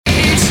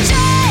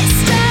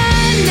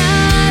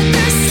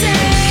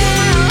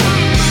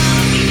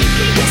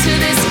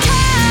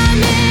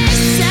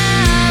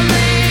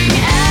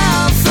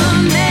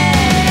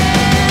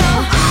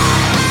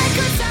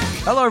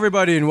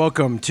everybody, and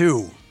welcome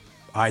to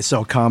I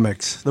Sell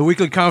Comics, the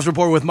weekly comics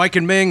report with Mike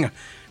and Ming,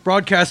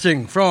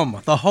 broadcasting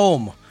from the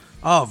home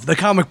of the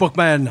comic book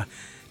men,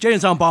 Jay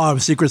and Silent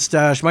Bob's Secret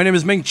Stash. My name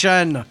is Ming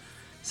Chen.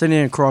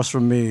 Sitting across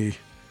from me,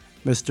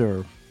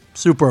 Mr.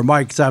 Super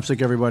Mike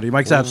Zapcic, everybody.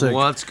 Mike Zapcic.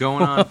 What's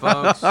going on,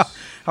 folks?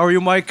 How are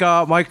you, Mike?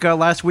 Mike,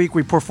 last week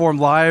we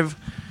performed live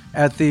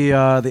at the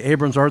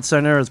Abrams Art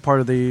Center as part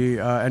of the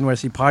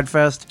NYC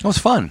Podfest. That was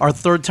fun. Our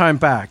third time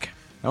back.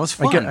 That was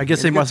fun. I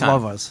guess they must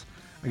love us.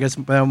 I guess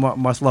they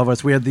must love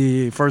us. We had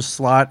the first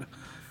slot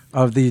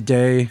of the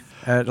day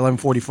at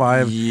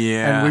 11:45.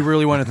 Yeah. And we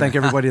really want to thank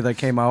everybody that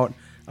came out.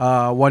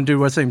 One dude,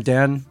 what's his name,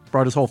 Dan,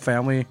 brought his whole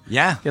family.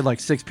 Yeah. He had like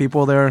 6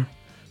 people there,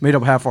 made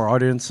up half our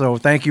audience. So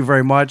thank you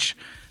very much.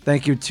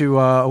 Thank you to,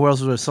 who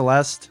else was there?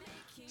 Celeste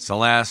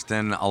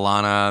and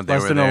Alana, they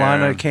Celeste were and there.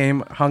 Alana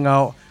came, hung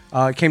out,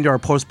 came to our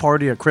post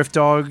party at Criff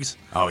Dogs.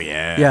 Oh,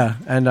 yeah. Yeah,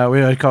 and we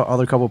had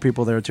other couple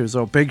people there too.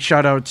 So big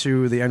shout out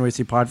to the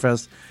NYC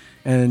Podfest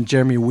and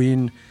Jeremy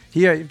Ween.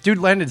 Dude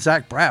landed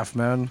Zach Braff,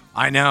 man.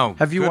 I know.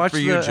 Have you Good watched for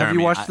you, the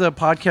Jeremy. the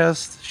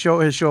podcast show?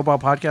 His show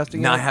about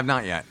podcasting? No, yet? I have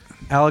not yet.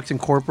 Alex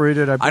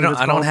Incorporated. I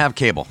don't have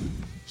cable.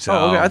 So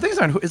Oh, okay. I think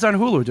it's on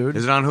Hulu, dude.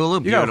 Is it on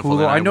Hulu? You got Beautiful. Hulu.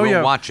 Then I know will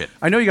you watch it.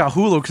 I know you got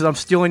Hulu because I'm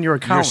stealing your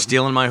account. You're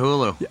stealing my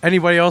Hulu.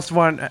 Anybody else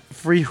want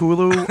free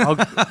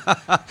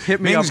Hulu? Hit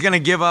me Ming's up. going to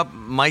give up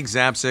Mike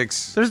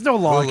Zapcic's. There's no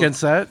law Hulu.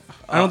 against that.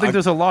 I don't think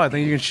there's a law. I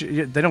think you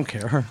can. They don't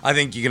care. I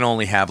think you can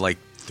only have like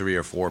 3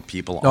 or 4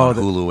 people Oh, on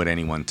Hulu at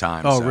any one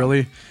time. Oh, so.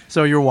 really?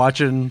 So you're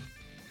watching?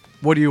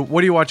 What do you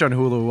watch on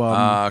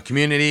Hulu?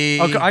 Community.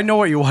 Okay, I know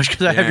what you watch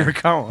because I have Yeah. your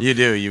account. You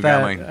do. You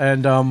got mine.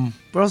 And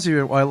what else do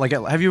you like?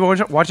 Have you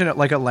been watching it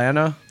like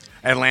Atlanta?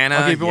 Atlanta.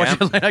 Okay, you've been yeah.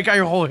 watching Atlanta. I got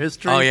your whole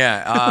history. Oh,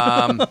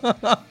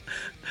 yeah.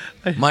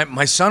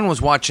 My son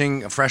was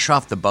watching Fresh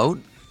Off the Boat.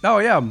 Oh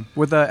yeah,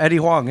 with Eddie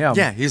Huang. Yeah.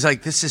 Yeah, he's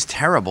like, this is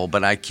terrible,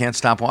 but I can't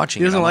stop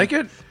watching it. He doesn't I'm like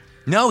it.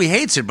 No, he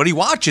hates it, but he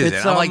watches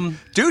It's, it. I'm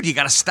like, dude, you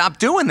got to stop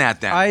doing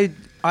that then.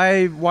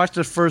 I watched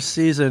the first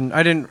season.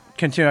 I didn't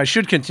continue. I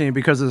should continue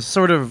because it's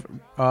sort of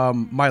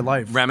my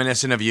life.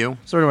 Reminiscent of you?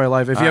 Sort of my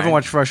life. If you All haven't right.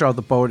 watched Fresh Off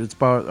the Boat, it's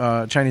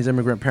about Chinese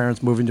immigrant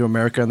parents moving to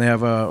America, and they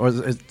have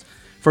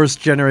first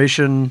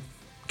generation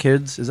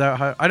kids. Is that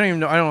how? I don't even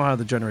know. I don't know how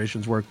the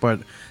generations work, but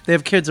they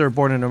have kids that are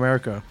born in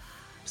America.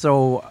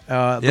 So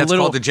It's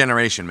called The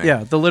Generation, man.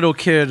 Yeah, the little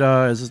kid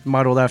is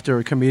modeled after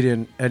a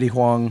comedian, Eddie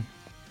Huang,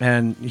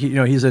 and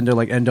he's into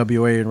like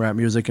NWA and rap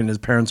music, and his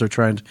parents are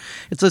trying to.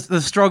 It's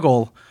the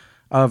struggle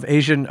of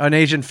an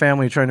Asian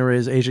family trying to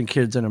raise Asian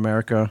kids in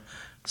America.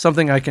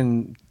 Something I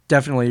can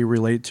definitely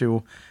relate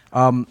to.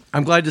 I'm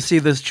glad to see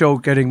this show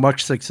getting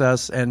much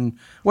success. And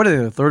what are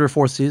they, the 3rd or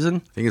 4th season?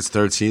 I think it's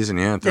 3rd season,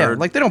 yeah. 3rd. Yeah,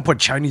 like they don't put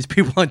Chinese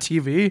people on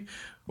TV.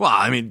 Well,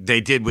 I mean,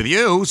 they did with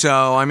you,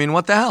 so, I mean,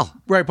 what the hell?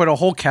 Right, but a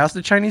whole cast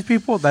of Chinese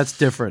people? That's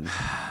different.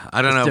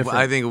 I don't know. different.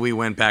 I think we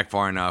went back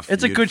far enough.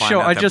 It's a You'd good find show.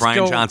 out I that just Brian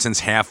don't- Johnson's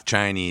half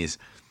Chinese.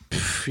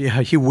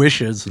 Yeah, he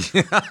wishes.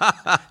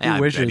 I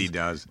wishes. bet he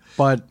does.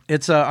 But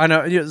it's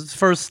it's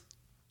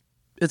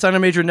on a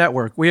major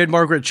network. We had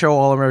Margaret Cho,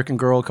 All American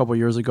Girl, a couple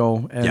years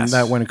ago, and Yes.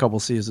 that went a couple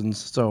seasons.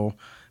 So,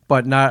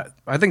 but not.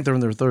 I think they're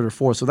in their 3rd or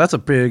 4th. So that's a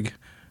big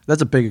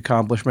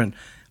accomplishment.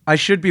 I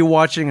should be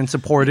watching and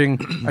supporting.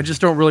 I just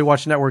don't really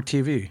watch network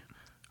TV.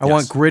 I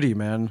want gritty,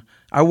 man.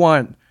 I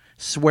want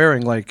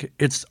swearing like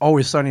It's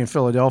Always Sunny in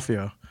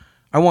Philadelphia.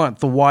 I want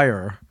The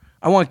Wire.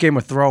 I want Game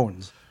of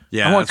Thrones.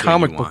 Yeah, I want that's what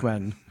comic you book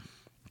want. men.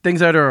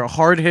 Things that are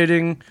hard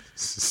hitting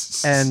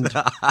and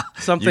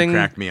something. You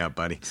cracked me up,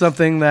 buddy.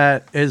 Something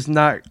that is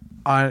not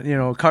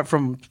cut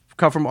from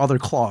other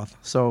cloth.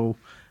 So,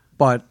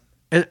 but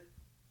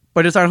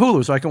it's on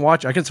Hulu, so I can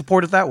watch it. I can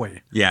support it that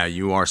way. Yeah,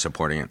 you are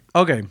supporting it.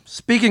 Okay,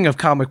 speaking of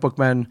comic book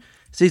men,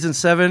 season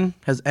 7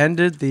 has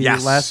ended. The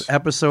Yes. last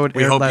episode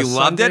We aired hope last you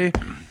loved Sunday. it.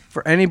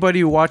 For anybody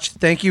who watched,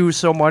 thank you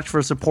so much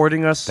for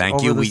supporting us Thank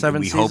over you. the We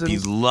 7 seasons. hope you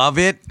love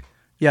it.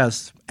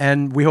 Yes,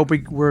 and we hope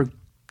we're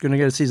going to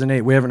get a season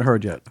 8. We haven't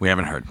heard yet. We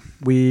haven't heard.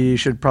 We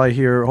should probably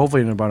hear,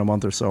 hopefully in about a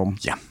month or so.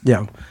 Yeah.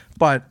 Yeah.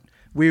 But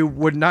we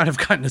would not have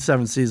gotten to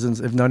 7 seasons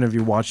if none of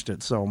you watched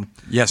it. So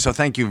Yeah, so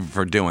thank you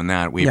for doing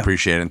that. We Yeah.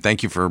 appreciate it. And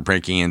thank you for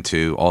breaking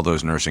into all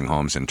those nursing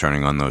homes and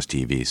turning on those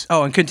TVs.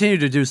 and continue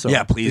to do so.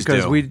 Yeah, please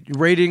because do.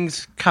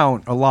 Ratings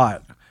count a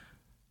lot.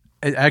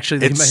 Actually,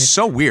 they It's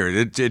so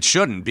weird. It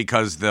shouldn't,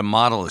 because the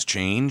model has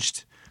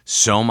changed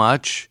so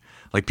much.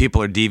 Like,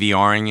 people are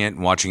DVRing it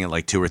and watching it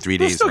like 2 or 3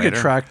 They'll days still later. get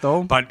tracked,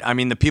 though. But, I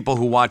mean, the people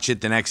who watch it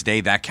the next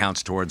day, that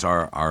counts towards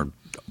our total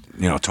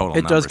It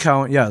numbers. does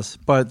count, yes.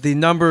 But the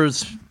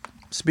numbers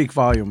speak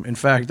volume. In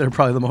fact, they're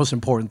probably the most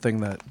important thing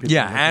that people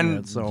Yeah, are looking and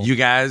at, so. you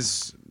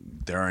guys,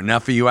 there are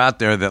enough of you out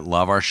there that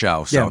love our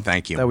show, so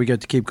thank you. That we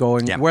get to keep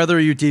going. Yeah. Whether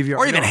you DVR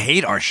Or even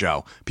hate our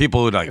show.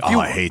 People who are like,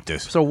 I hate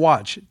this. So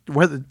watch.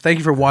 Thank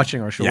you for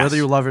watching our show. Yes. Whether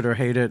you love it or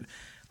hate it.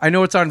 I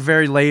know it's on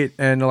very late,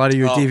 and a lot of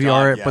you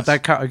DVR God, it, but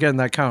that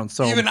counts.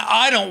 So Even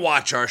I don't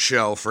watch our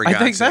show, for I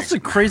God's think that's the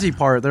sakes. crazy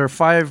part. There are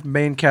 5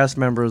 main cast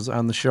members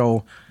on the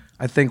show.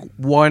 I think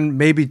 1,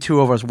 maybe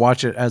 2 of us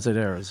watch it as it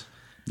airs.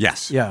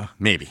 Yes. Yeah.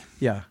 Maybe.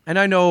 Yeah. And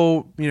I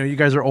know, you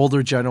guys are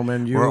older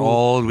gentlemen. We're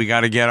old. We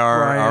got to get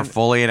our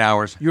full 8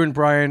 hours. You and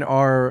Brian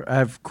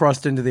have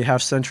crossed into the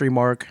half-century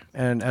mark,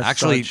 and as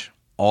Actually, such,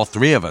 all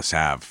three of us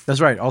have.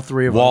 that's right, all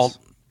three of Walt, us.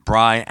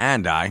 Bry,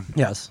 and I.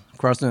 Yes,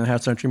 crossed into the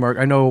half-century mark.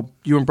 I know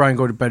you and Brian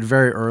go to bed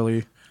very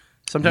early.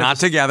 Sometimes Not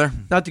together.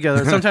 Not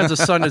together. Sometimes the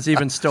sun is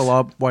even still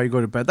up while you go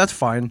to bed. That's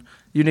fine.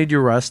 You need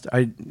your rest.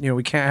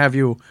 We can't have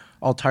you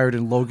all tired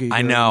and logy.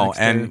 I know,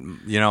 and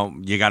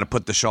you got to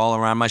put the shawl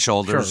around my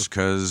shoulders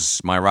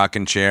because my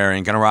rocking chair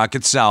ain't gonna rock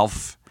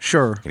itself.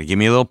 Sure. Gonna give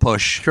me a little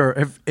push. Sure.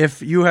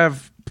 If you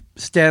have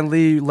Stan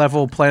Lee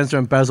level plans to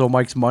embezzle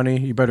Mike's money,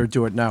 you better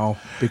do it now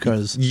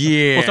because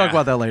we'll talk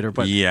about that later.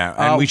 But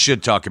and we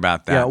should talk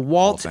about that. Yeah,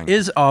 Walt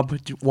is up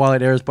while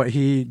it airs, but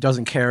he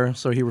doesn't care,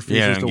 so he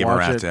refuses to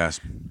watch it. Ass.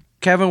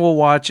 Kevin will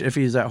watch if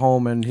he's at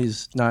home and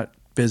he's not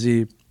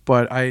busy,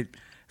 but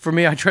for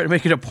me, I try to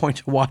make it a point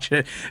to watch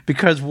it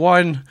because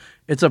one,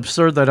 it's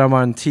absurd that I'm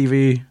on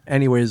TV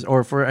anyways,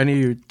 or for any of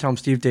you Tom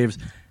Steve Dave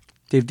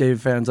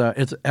fans,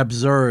 it's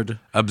absurd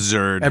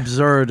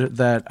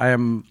that I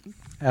am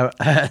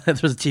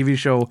there's a TV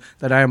show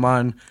that I am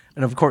on,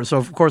 and of course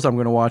I'm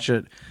going to watch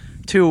it.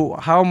 Two,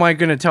 how am I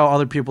going to tell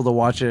other people to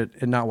watch it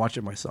and not watch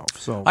it myself?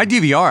 So I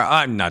DVR.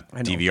 I'm not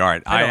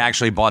DVR. I I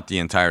actually bought the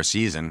entire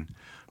season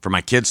for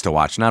my kids to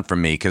watch, not for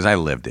me, because I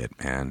lived it,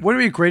 man.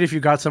 Wouldn't it be great if you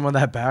got some of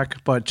that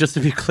back? But just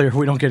to be clear,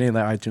 we don't get any of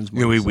that iTunes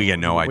money. We get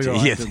no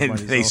iTunes. Yeah,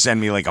 they send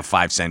me like a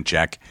 5-cent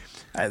check.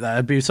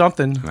 That'd be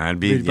something. That'd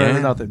be better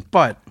than nothing.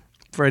 But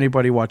for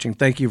anybody watching,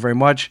 thank you very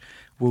much.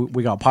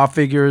 We got pop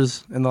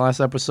figures in the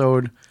last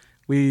episode.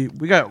 We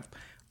got.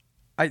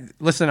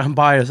 Listen, I'm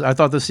biased. I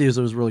thought this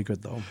season was really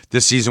good, though.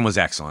 This season was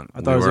excellent.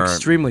 I thought it was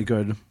extremely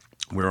good.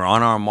 We were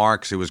on our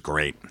marks. It was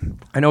great.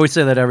 I know we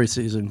say that every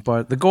season,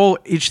 but the goal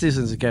each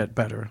season is to get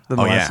better than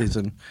the last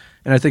season.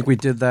 And I think we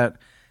did that.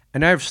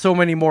 And I have so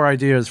many more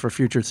ideas for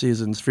future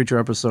seasons, future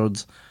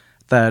episodes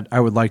that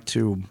I would like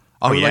to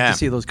like to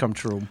see those come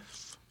true.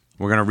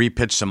 We're going to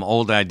repitch some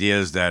old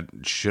ideas that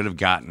should have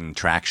gotten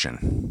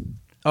traction.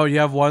 Oh, you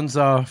have ones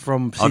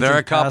from seasons there are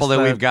a couple past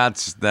that we've got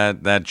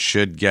that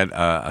should get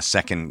a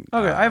second.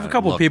 Okay, I have a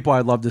couple of people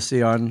I'd love to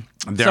see on.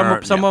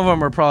 Some of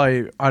them are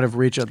probably out of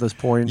reach at this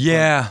point.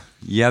 Yeah,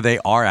 they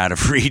are out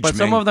of reach. But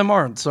some of them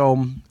aren't,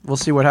 so we'll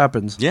see what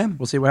happens. Yeah.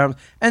 We'll see what happens.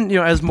 And,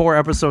 as more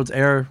episodes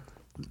air,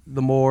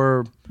 the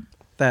more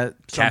that...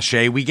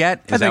 cachet we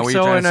get? Is that what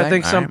you're trying to say? And I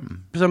think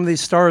some of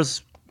these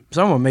stars,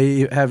 some of them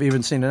may have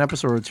even seen an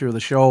episode or two of the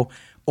show,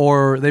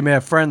 or they may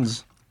have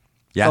friends,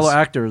 fellow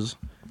actors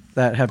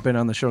that have been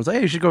on the show. It's like,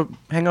 hey, you should go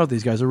hang out with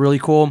these guys. They're really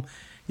cool.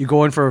 You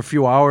go in for a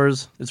few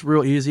hours. It's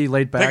real easy,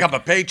 laid back. Pick up a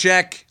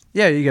paycheck.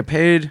 Yeah, you get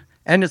paid,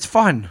 and it's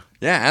fun.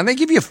 Yeah, and they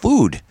give you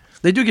food.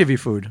 They do give you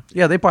food.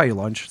 Yeah, they buy you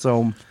lunch.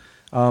 So,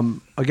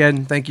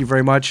 again, thank you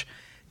very much.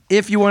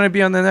 If you want to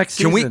be on the next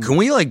season... Can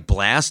we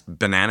blast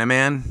Banana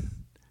Man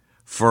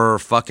for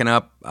fucking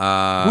up...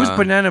 Who's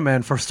Banana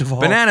Man, first of all?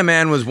 Banana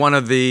Man was one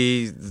of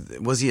the...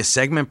 Was he a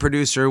segment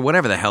producer?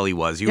 Whatever the hell he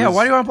was. Why do you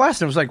want to blast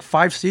him? It was like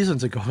 5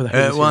 seasons ago.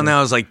 Now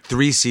it was like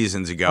 3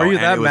 seasons ago. Are you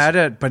that mad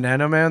at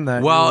Banana Man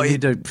that you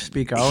need to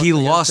speak out? He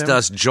lost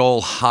us Joel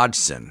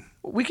Hodgson.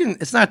 We can.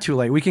 It's not too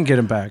late. We can get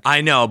him back.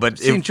 I know, but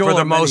for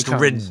the most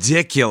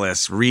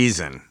ridiculous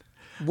reason.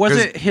 Was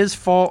it his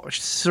fault?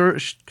 Sir,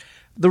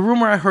 the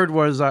rumor I heard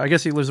was, I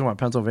guess he lives in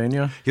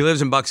Pennsylvania? He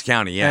lives in Bucks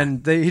County, yeah.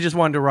 And he just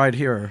wanted to ride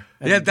here.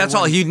 Yeah, that's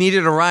all. He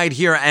needed a ride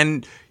here,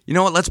 and you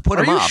know what? Let's put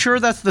him up. Are you sure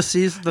that's the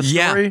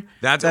story?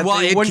 Yeah, they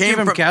wouldn't give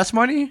him gas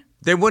money?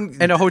 They wouldn't.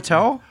 In a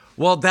hotel?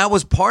 Well, that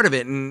was part of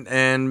it,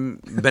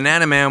 and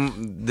Banana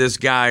Man, this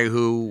guy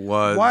who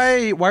was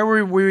why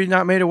were we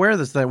not made aware of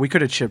this? That we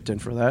could have chipped in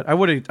for that. I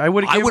would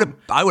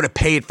have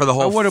paid for the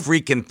whole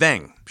freaking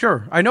thing.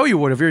 Sure, I know you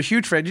would have. You're a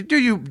huge fan.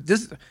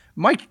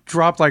 Mike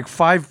dropped like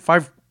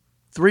 300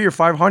 or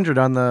 500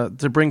 on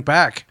to bring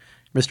back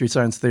Mystery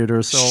Science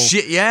Theater. So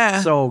shit,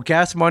 yeah. So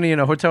gas money in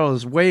a hotel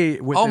is way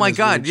within Oh my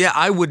god, reach. Yeah,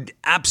 I would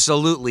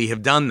absolutely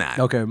have done that.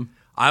 Okay,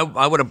 I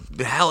would have.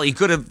 Hell, he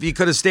could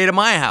have stayed at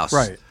my house.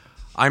 Right.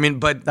 I mean,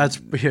 but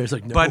it's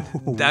like no.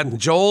 But that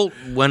Joel,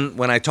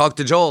 when I talked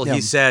to Joel,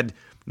 he said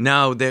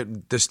no.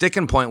 The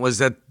sticking point was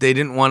that they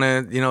didn't want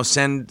to,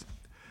 send.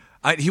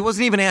 He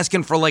wasn't even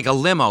asking for like a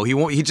limo.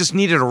 He just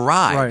needed a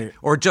ride, right?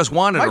 Or just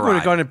wanted a ride. I would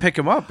have gone and picked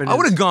him up. I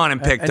would have gone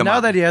and picked him up. And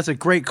now that he has a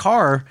great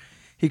car,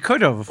 he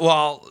could have.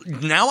 Well,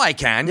 now I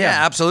can.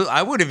 Yeah, absolutely.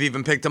 I would have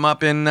even picked him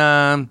up in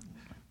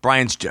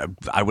Brian's.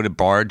 I would have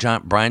borrowed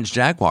Brian's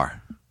Jaguar.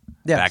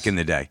 Yes. Back in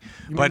the day,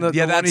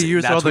 that's he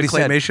used all the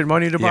claymation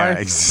money to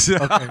buy.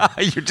 Yeah,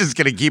 okay. You're just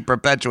gonna keep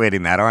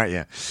perpetuating that, aren't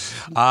you?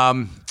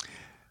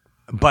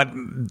 But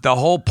the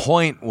whole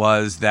point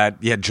was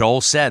that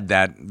Joel said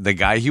that the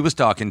guy he was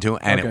talking to,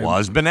 and it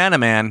was Banana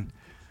Man.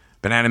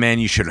 Banana Man,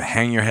 you should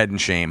hang your head in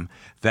shame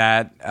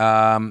that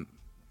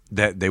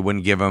that they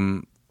wouldn't give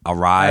him a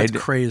ride.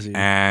 That's crazy,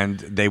 and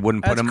they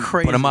wouldn't put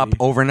him up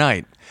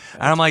overnight.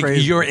 And I'm like,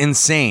 crazy. You're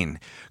insane.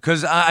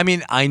 Because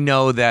I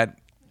know that.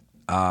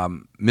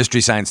 Mystery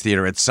Science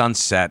Theater at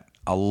Sunset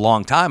a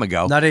long time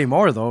ago. Not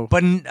anymore, though.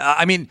 But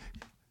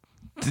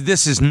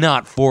this is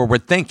not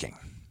forward thinking.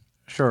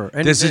 Sure.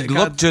 And This is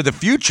look to the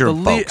future,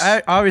 folks.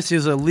 Obviously,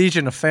 there's a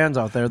legion of fans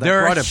out there that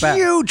brought it back.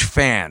 They're huge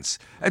fans.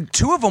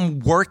 Two of them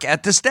work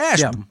at the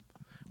Stash. Yeah.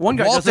 One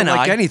guy Walt doesn't and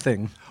like I-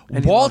 anything.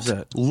 And Walt he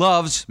loves it.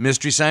 loves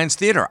Mystery Science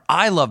Theater.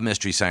 I love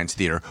Mystery Science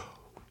Theater.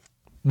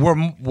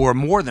 We're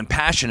more than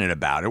passionate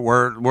about it.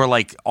 We're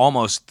like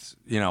almost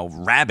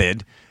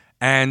rabid.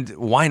 And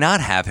why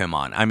not have him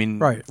on? I mean,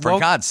 Right. for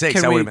God's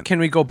sakes, that would have been. Can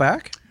we go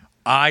back?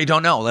 I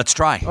don't know. Let's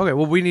try. Okay.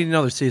 Well, we need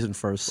another season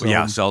first. So.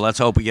 Yeah, so let's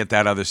hope we get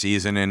that other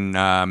season,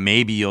 and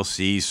maybe you'll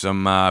see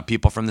some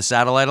people from the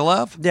Satellite of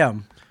Love. Yeah.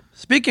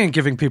 Speaking of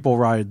giving people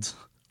rides,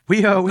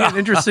 we had an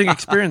interesting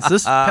experience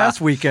this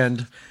past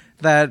weekend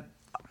that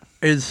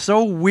is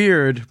so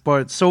weird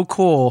but so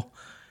cool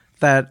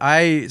that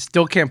I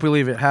still can't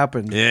believe it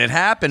happened. It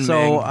happened,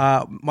 So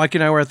Ming. Mike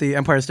and I were at the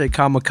Empire State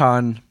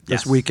Comic-Con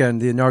this Yes.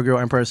 weekend, the inaugural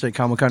Empire State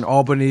Comic-Con,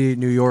 Albany,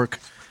 New York,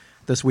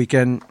 this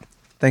weekend.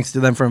 Thanks to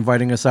them for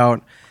inviting us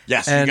out.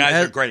 Yes, And you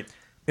guys are great.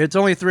 It's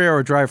only a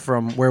 3-hour drive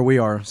from where we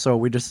are, so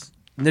we just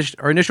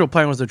our initial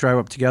plan was to drive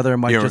up together.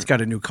 Mike Yeah. just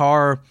got a new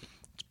car.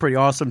 It's pretty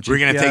awesome. We're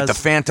going to take the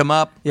GPS. Phantom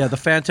up. Yeah, the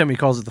Phantom. He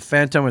calls it the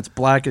Phantom. It's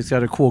black. It's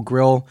got a cool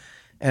grill.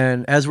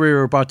 And as we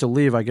were about to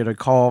leave, I get a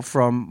call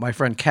from my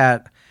friend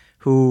Kat,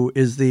 who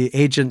is the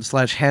agent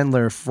 /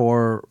 handler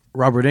for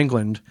Robert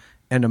Englund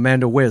and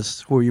Amanda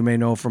Wyss, who you may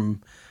know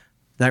from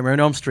Nightmare on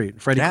Elm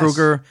Street, Freddy Yes.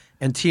 Krueger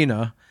and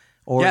Tina.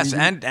 Or Yes,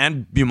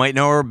 and you might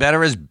know her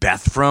better as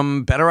Beth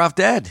from Better Off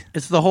Dead.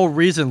 it's the whole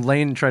reason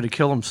Lane tried to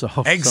kill himself.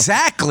 So,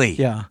 Exactly.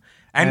 yeah.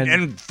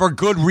 And for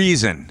good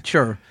reason.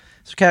 Sure.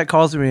 So Kat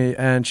calls me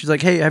and she's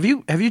like, "Hey, have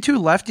you two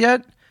left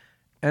yet?"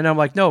 And I'm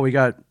like, "No, we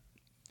got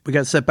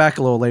set back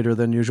a little later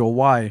than usual.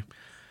 Why?"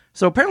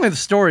 So apparently the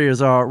story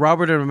is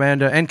Robert and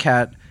Amanda and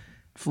Kat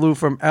flew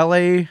from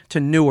L.A. to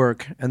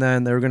Newark, and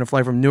then they were going to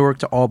fly from Newark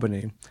to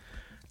Albany.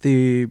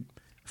 The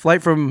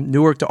flight from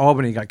Newark to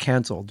Albany got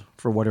canceled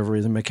for whatever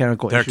reason,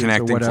 mechanical Their issues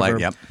connecting or whatever. flight,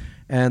 yep.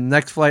 And the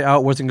next flight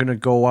out wasn't going to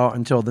go out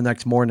until the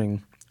next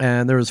morning.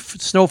 And there was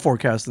snow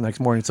forecast the next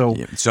morning. So,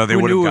 so they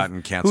who would have knew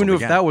gotten canceled Who knew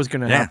again. if that was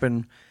going to Yeah.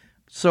 happen?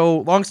 So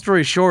long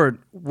story short,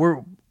 we're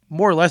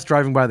more or less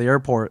driving by the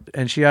airport.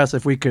 And she asked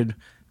if we could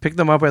pick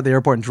them up at the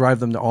airport and drive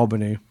them to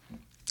Albany.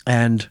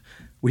 And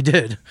we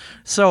did.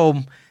 So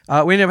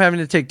we ended up having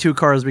to take 2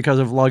 cars because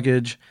of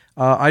luggage.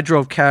 I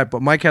drove Kat,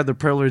 but Mike had the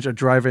privilege of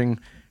driving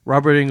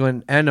Robert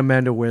Englund and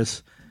Amanda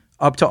Wyss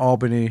up to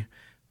Albany.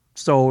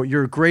 So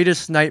your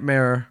greatest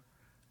nightmare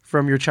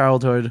from your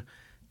childhood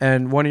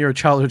and one of your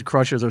childhood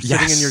crushes are sitting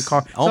Yes. in your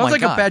car. Oh Sounds my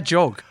like God. a bad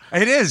joke.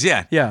 It is,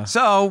 yeah. Yeah.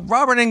 So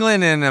Robert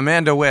Englund and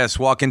Amanda Wyss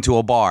walk into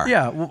a bar.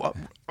 Yeah.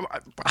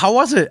 How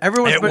was it?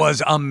 It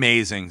was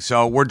amazing.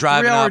 So we're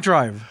driving 3-hour up.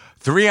 drive.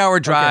 3-hour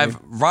drive.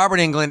 Okay. Robert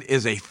Englund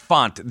is a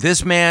font.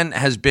 This man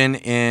has been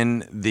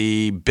in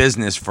the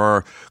business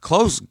for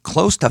close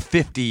to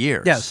 50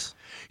 years. Yes.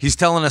 He's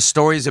telling us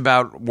stories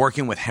about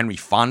working with Henry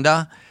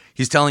Fonda.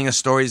 He's telling us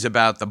stories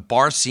about the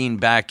bar scene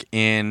back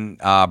in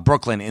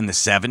Brooklyn in the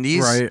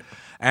 70s. Right.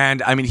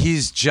 And I mean,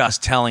 he's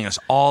just telling us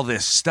all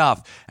this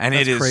stuff, and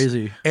That's it is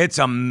crazy. It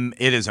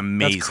is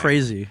amazing. That's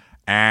crazy.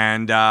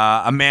 And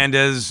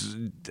Amanda's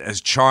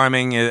as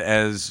charming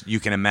as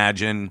you can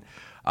imagine.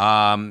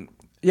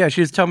 Yeah,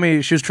 she was telling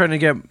me she was trying to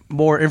get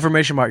more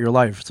information about your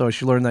life. So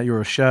she learned that you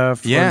were a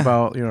chef, Yeah.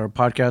 learned about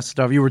podcast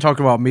stuff. You were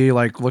talking about me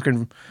like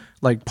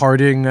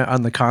partying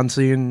on the con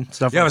scene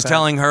stuff. Yeah, I like was that.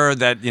 telling her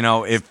that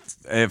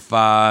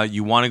if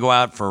you want to go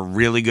out for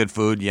really good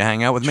food, you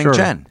hang out with Ming Sure.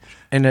 Chen.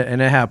 And it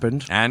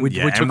happened. And we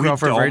took her out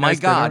for a very oh my nice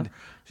God, dinner.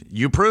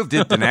 you proved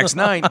it the next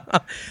night.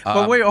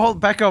 But wait,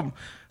 back up.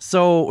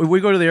 So we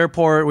go to the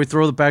airport, we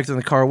throw the bags in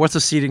the car. What's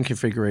the seating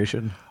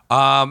configuration?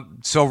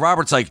 So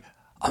Robert's like,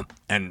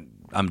 and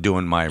I'm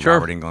doing my Sure.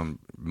 Robert Englund,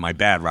 my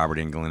bad Robert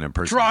Englund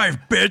impersonation. Drive,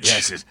 bitch. Yeah,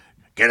 he says,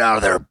 get out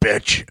of there,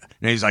 bitch.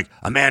 And he's like,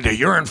 Amanda,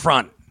 you're in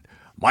front.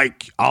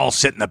 Mike, I'll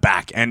sit in the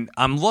back. And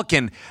I'm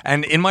looking,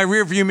 and in my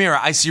rearview mirror,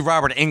 I see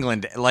Robert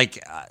Englund like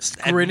at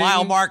Grinning?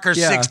 mile marker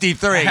Yeah.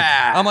 63.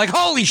 I'm like,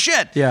 holy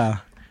shit. Yeah.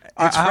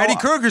 It's Freddy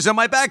Krueger's in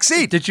my back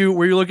seat.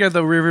 Were you looking at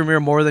the rearview mirror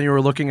more than you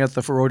were looking at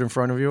the road in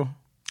front of you?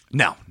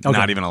 No,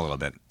 not even a little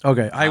bit.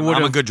 Okay, I'm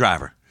a good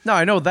driver. No,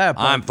 I know that.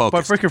 But, I'm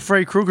focused. But freaking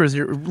Freddy Krueger's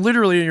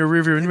literally in your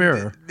rearview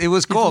mirror. It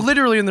was cool. He's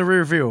literally in the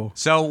rear view.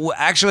 So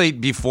actually,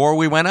 before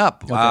we went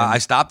up, I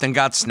stopped and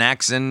got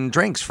snacks and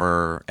drinks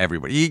for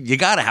everybody. You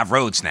got to have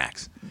road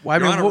snacks. Well, I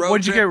You're mean, on a road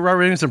what'd you trip? get?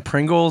 Robert Englund, some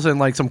Pringles and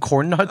like some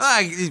corn nuts.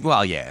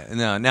 Well,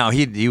 yeah, no,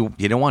 he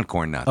didn't want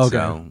corn nuts. Okay.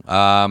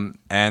 So,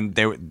 and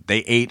they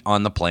ate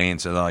on the plane,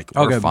 so they're like,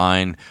 we're Okay.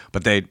 fine.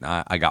 But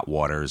I got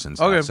waters and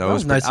stuff. Okay, so well, it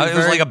was nice. it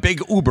was like a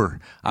big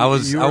Uber. I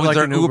was You were like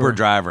their an Uber Uber.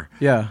 driver.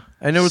 Yeah,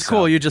 and it was So-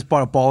 cool. You just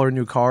bought a baller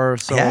new car,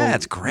 so Yeah,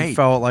 it's great. You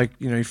felt like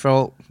you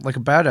felt like a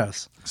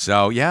badass.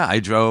 So yeah,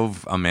 I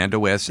drove Amanda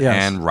Wyss Yes.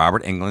 and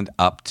Robert Englund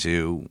up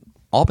to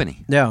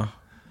Albany, Yeah.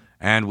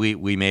 and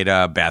we made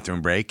a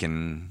bathroom break,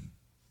 and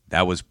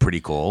that was pretty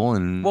cool.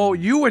 And Well,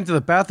 you went to the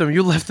bathroom.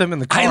 You left them in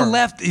the car. I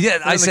left. Yeah,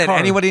 I the said, car.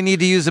 anybody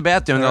need to use the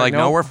bathroom? They're like,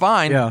 no, nope. we're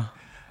fine. Yeah.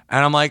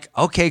 And I'm like,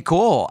 okay,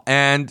 cool.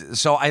 And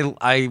so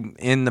I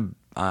in the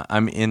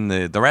I'm in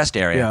the rest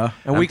area. Yeah,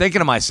 and I'm thinking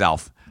to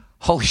myself,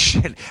 holy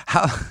shit,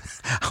 how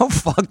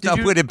fucked up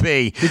would it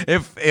be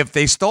if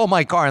they stole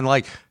my car and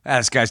like,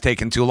 this guy's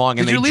taking too long,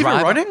 and did they you leave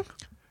drive it running?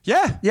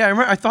 Yeah, yeah. I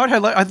remember. I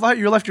thought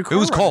you left your car. It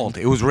was running. cold.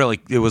 It was really.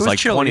 It was like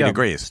chilly, 20 yeah.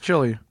 degrees. It's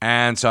chilly.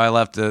 And so I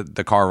left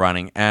the car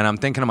running, and I'm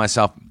thinking to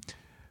myself,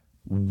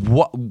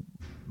 what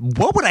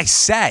would I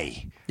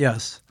say?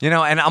 Yes. You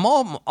know, and I'm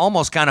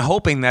almost kind of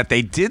hoping that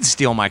they did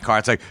steal my car.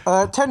 It's like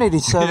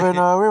 1087. We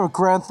have a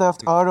Grand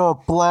Theft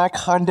Auto black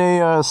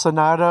Hyundai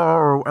Sonata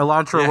or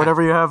Elantra or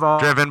whatever you have.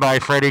 driven by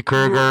Freddy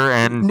Krueger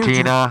and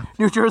Tina.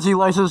 New Jersey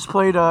license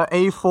plate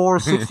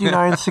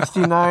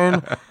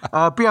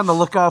A46969. Be on the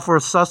lookout for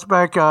a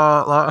suspect.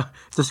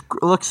 This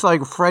looks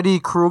like Freddy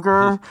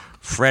Krueger.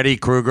 Freddy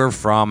Krueger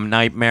from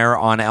Nightmare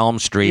on Elm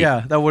Street.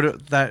 Yeah, that would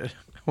have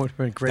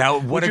been great.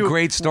 What a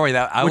great story.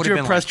 That I would you have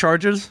been press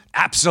charges?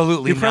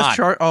 Absolutely You press not.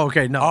 charge? Oh,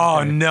 okay. No. Oh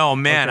okay. no,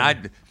 man!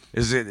 Okay.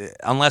 Is it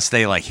unless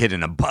they like hit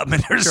an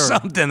abutment or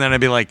something? Then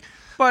I'd be like,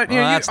 but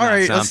well, that's all not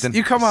right, something.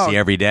 you come out See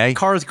every day.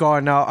 Car's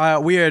gone now.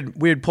 We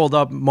had pulled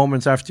up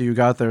moments after you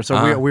got there,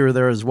 so we were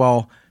there as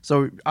well.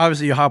 So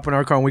obviously you hop in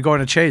our car and we go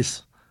on a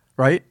chase,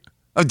 right?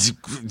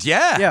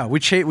 Yeah, Yeah, we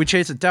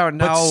chase it down.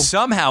 But Now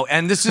somehow,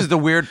 and this is the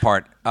weird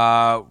part.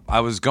 I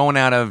was going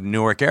out of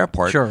Newark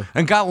Airport, Sure.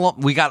 and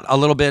we got a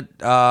little bit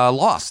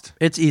lost,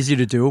 it's easy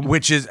to do.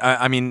 which is,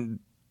 I mean,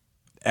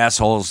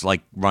 assholes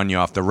like run you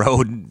off the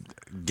road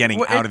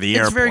getting out of the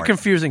airport. It's very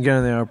confusing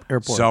getting to the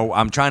airport. So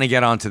I'm trying to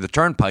get onto the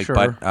turnpike, Sure.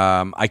 but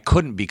I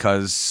couldn't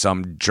because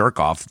some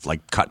jerk off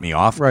like cut me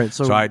off. Right,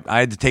 so I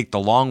had to take the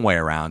long way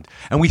around,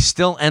 and we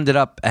still ended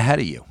up ahead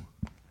of you.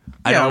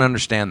 I Yeah. don't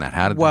understand that.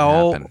 How did that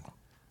happen?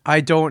 I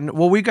don't.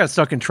 Well, we got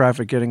stuck in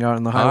traffic getting out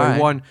on the highway. All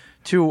right. 1,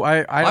 2.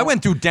 I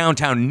went through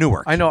downtown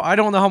Newark. I know. I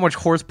don't know how much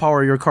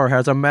horsepower your car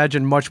has. I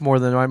imagine much more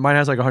than mine. Mine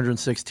has like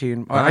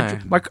 116.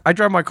 I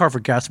drive my car for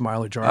gas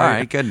mileage. All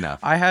right, good enough.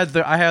 I had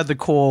the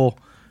cool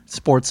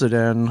sports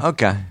sedan.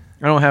 Okay.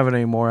 I don't have it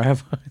anymore.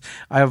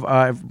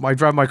 I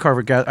drive my car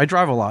for gas. I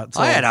drive a lot.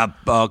 So. I had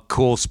a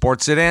cool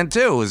sports sedan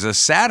too. It was a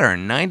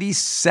Saturn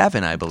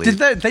 '97, I believe.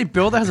 Did they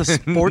build that as a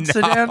sports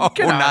sedan?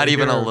 Get not outta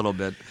even here. a little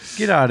bit.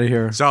 Get out of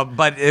here. So,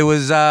 but it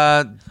was.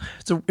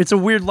 It's a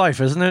weird life,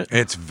 isn't it?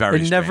 It's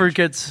very. It never strange.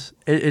 gets.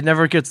 It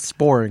never gets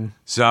boring.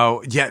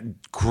 So yeah,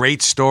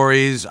 great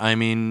stories. I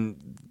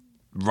mean,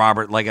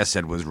 Robert, like I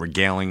said, was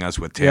regaling us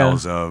with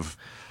tales of.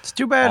 It's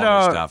too bad.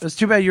 all this stuff. It's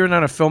too bad you're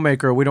not a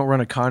filmmaker. We don't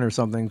run a con or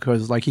something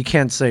because, like, he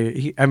can't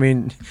say. I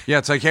mean, Yeah,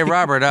 it's like, hey,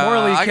 Robert,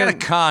 Morally, I got a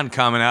can't- con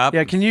coming up.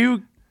 yeah. Can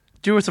you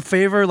do us a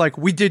favor? Like,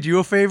 we did you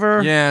a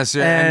favor. Yes,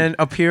 and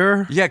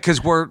appear. Yeah,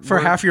 because we're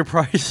half your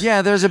price.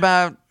 Yeah, there's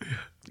about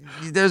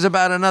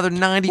another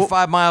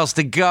 95 miles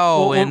to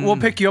go. We'll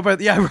pick you up at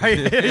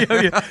right.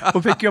 Yeah.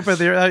 We'll pick you up at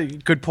the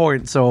good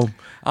point. So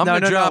I'm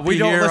gonna drop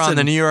you here on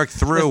the New York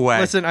Thruway.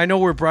 Listen, I know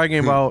we're bragging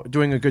about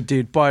doing a good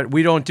deed, but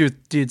we don't do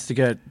deeds to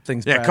get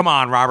things. Yeah, back. come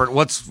on, Robert.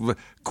 What's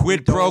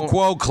quid pro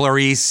quo,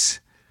 Clarice?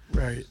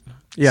 Right.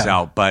 Yeah.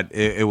 So, but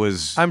it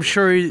was. I'm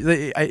sure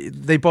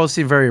they both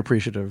seem very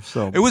appreciative.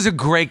 So It was a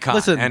great con.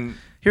 listen. and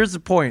here's the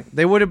point: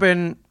 they would have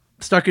been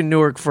stuck in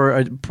Newark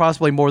for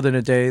possibly more than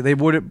a day. They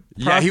would have.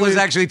 yeah, he was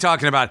actually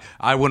talking about.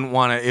 I wouldn't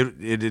want to.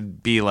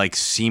 It'd be like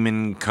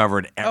semen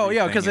covered. Oh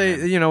yeah, because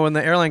everything in it. when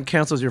the airline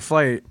cancels your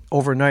flight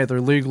overnight, they're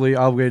legally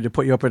obligated to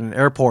put you up in an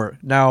airport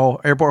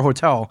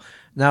hotel.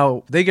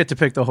 Now they get to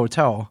pick the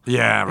hotel.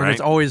 Yeah, and right.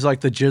 it's always like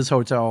the Jizz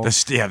Hotel. the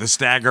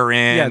Stagger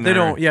Inn. yeah, they or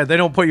don't. Yeah, they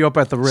don't put you up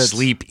at the Ritz.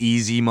 Sleep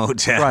Easy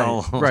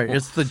Motel. Right, right.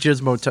 It's the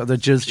Jizz Motel, the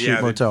Jizz Cheap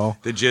Yeah, Motel.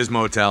 The Jizz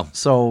Motel.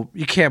 So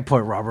you can't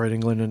put Robert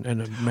England and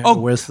Amanda Oh,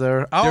 Wiss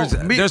there.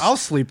 I'll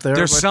sleep there.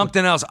 There's but-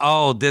 something else.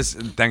 Oh,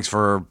 thanks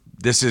for.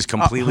 This is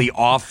completely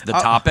off the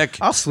topic.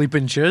 I'll sleep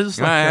in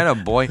Jizz. I had a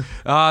boy.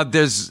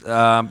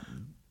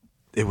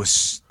 It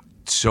was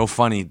so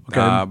funny.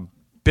 Okay.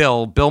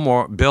 Bill,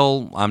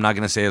 I'm not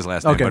going to say his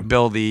last name, Okay. but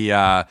Bill, the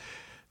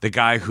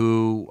guy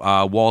who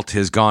Walt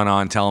has gone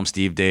on, Tell Him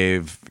Steve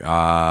Dave,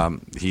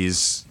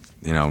 he's,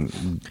 He's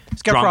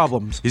got drunk.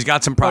 problems. He's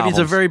got some But problems.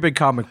 he's a very big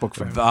comic book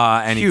fan.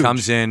 and he Huge.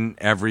 comes in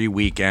every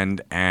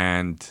weekend,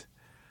 and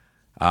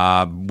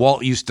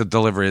Walt used to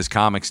deliver his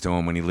comics to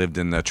him when he lived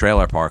in the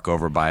trailer park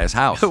over by his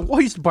house. Well,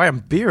 he used to buy him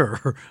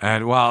beer.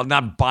 And well,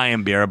 not buy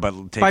him beer,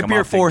 but take Buy him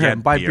beer up for to him.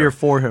 get Buy beer. beer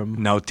for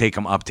him. No, take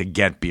him up to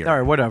get beer. All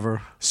right,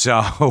 whatever.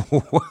 So,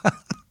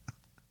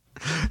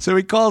 so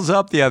he calls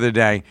up the other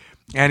day,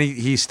 and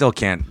he still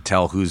can't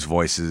tell whose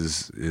voice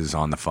is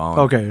on the phone.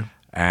 Okay.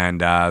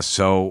 And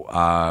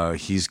so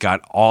he's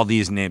got all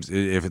these names.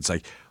 If it's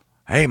like,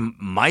 hey,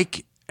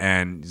 Mike,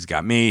 and he's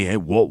got me, hey,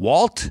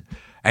 Walt,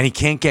 and he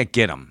can't get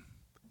him.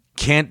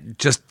 Can't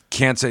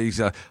say, he's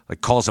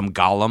like calls him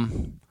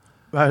Gollum.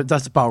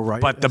 That's about right.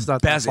 But the It's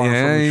not that best, far from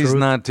the he's truth.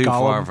 not too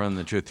far Gollum. from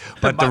the truth.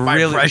 But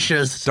My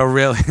precious. the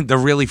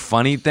really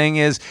funny thing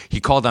is, he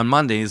called on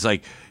Monday. He's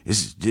like,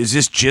 "Is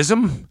this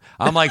Jism?"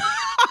 I'm like,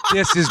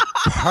 "This is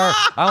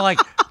I'm like,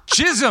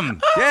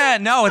 Chisholm. Yeah,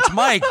 no, it's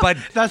Mike, but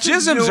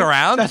Chisholm's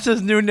around. That's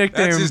his new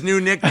nickname. That's his new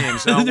nickname.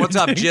 So what's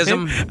up,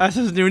 Chisholm? That's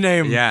his new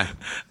name. Yeah.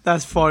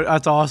 That's fun.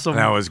 That's awesome.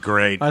 That was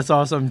great. That's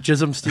awesome.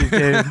 Chisholm Steve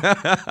Dave.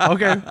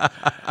 Okay.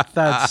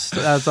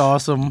 That's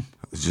awesome.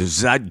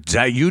 Is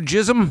that you,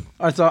 Chisholm?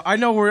 I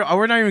know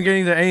we're not even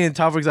getting to any of the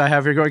topics I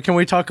have here. Can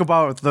we talk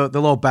about the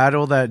little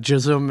battle that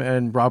Chisholm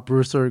and Rob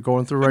Bruce are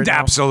going through right now?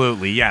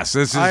 Absolutely, yes.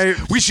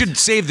 We should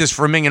save this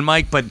for Ming and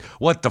Mike, but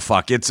what the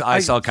fuck? It's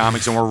I Sell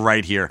Comics, and we're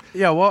right here.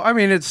 Yeah, well, I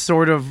mean, it's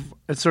sort of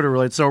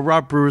related. So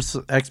Rob Bruce,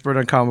 expert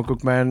on comic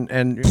book man,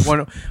 and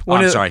one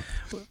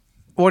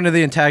of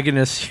the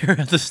antagonists here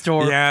at the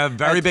store. Yeah,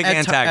 very big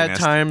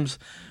antagonist. At times,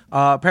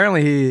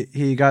 apparently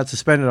he got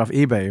suspended off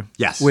eBay.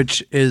 Yes,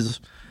 which is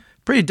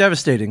pretty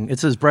devastating.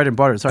 It's his bread and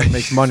butter. It's how he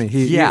makes money.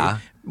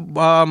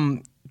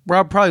 Rob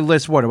probably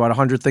lists about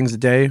 100 things a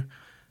day.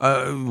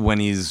 When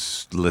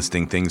he's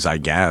listing things, I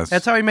guess.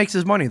 That's how he makes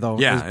his money, though.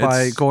 Yeah, is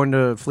by going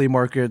to flea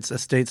markets,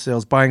 estate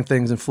sales, buying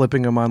things, and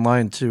flipping them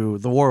online to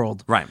the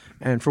world. Right.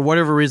 And for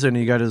whatever reason,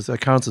 he got his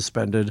account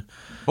suspended.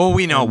 Well,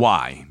 we know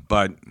why,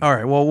 but all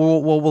right. Well,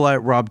 we'll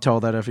let Rob tell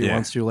that if he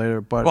wants to later.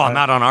 But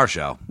not on our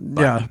show.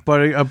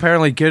 But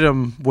apparently,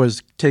 Gidim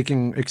was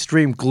taking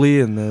extreme glee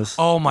in this.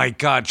 Oh my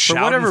God,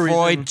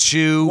 Schadenfreude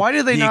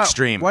to the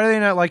extreme. Why do they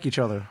not like each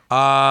other?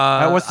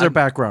 What's their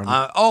background?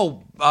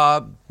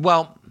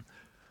 Well.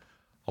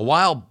 A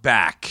while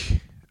back,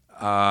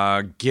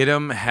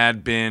 Gidim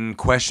had been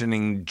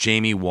questioning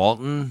Jamie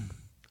Walton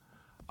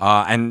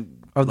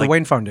and of the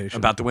Wayne Foundation.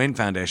 About the Wayne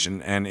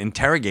Foundation and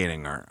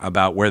interrogating her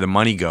about where the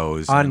money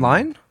goes.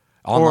 Online?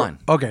 Online.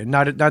 Okay,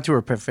 not to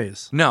her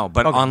face. No,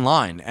 but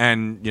online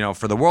and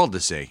for the world to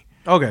see.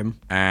 Okay.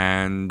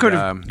 And could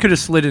have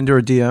slid into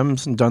her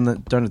DMs and done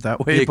it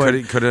that way. He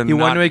wanted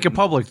to make it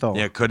public though.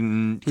 Yeah,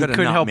 couldn't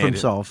help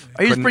himself.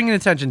 He's bringing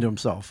attention to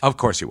himself. Of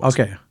course he was.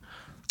 Okay.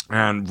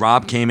 And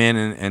Rob came in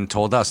and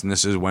told us, and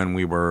this is when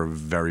we were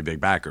very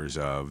big backers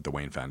of the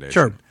Wayne Foundation.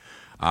 Sure.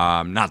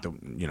 Not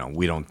that,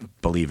 we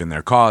don't believe in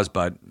their cause,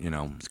 but,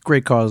 It's a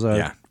great cause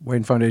at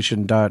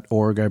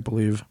WayneFoundation.org, I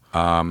believe.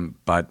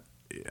 But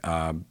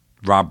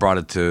Rob brought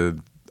it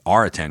to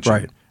our attention.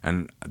 Right.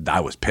 And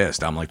I was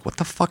pissed. I'm like, what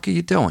the fuck are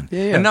you doing?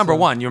 Yeah, and number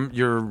one,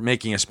 you're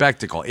making a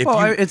spectacle.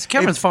 It's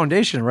Kevin's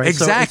foundation, right?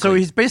 Exactly. So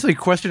he's basically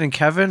questioning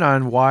Kevin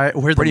on where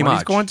the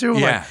money's going to?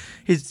 Yeah.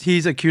 Like,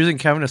 he's accusing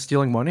Kevin of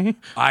stealing money?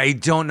 I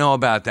don't know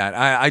about that.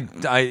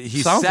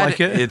 He Sounds said like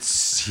it.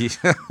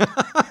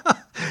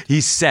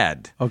 He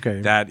said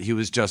that he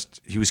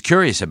was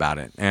curious about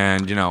it.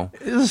 And,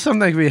 This is something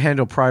that can be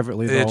handled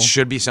privately, though. It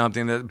should be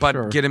something that, but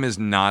Gidim is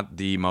not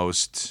the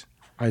most.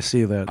 I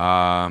see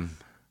that.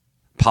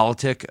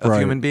 Politic of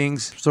human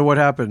beings. So what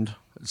happened?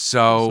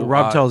 So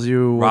Rob tells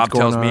you what's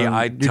going on. Rob tells me,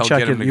 I tell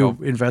Gidim to go. You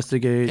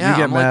investigate. Yeah, you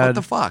get I'm mad. like, what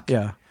the fuck?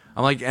 Yeah.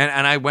 I'm like,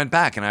 and I went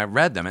back and I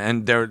read them,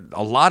 and there are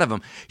a lot of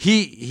them.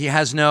 He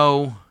has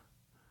no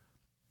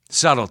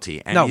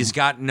subtlety, and he's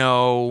got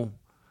no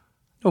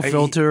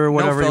filter or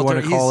whatever you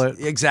want to call it.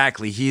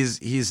 Exactly.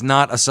 He's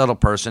not a subtle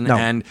person,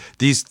 and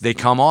they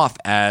come off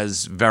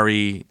as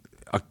very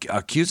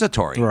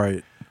accusatory.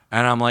 Right.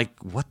 And I'm like,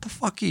 what the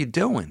fuck are you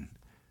doing?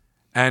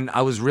 And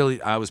I was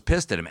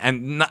pissed at him.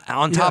 And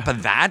on top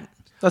of that,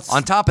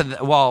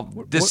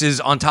 this is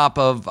on top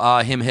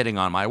of him hitting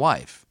on my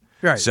wife.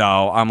 Right. So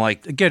I'm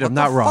like, get him,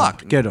 not Rob.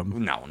 Fuck? Get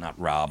him. No, not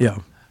Rob. Yeah.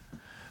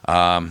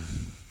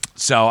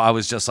 So I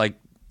was just like,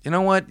 you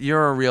know what?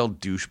 You're a real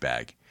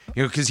douchebag.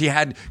 Because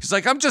he's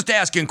like, I'm just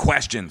asking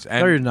questions.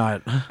 And, no, you're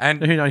not.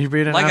 And you're not. You're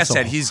being an like asshole.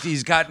 I said,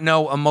 he's got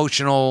no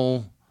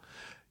emotional.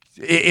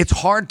 It's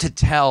hard to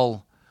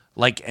tell,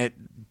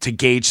 to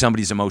gauge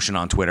somebody's emotion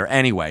on Twitter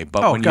anyway.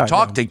 But when you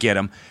talk to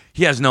Gidim,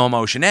 he has no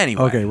emotion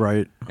anyway. Okay,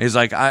 right. He's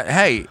like,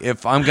 hey,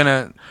 if I'm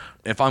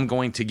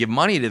going to give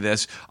money to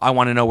this, I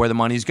want to know where the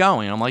money's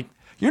going. And I'm like,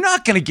 you're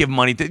not going to give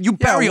money to you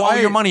bury all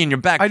your money in your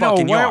back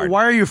fucking yard.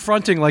 Why are you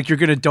fronting like you're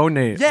going to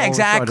donate? Yeah,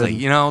 exactly.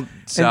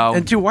 So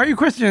and two, why are you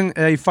questioning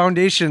a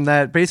foundation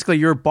that basically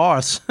your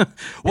boss?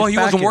 Well, he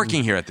wasn't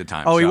working here at the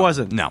time. Oh, he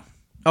wasn't. No.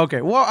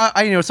 Okay. Well,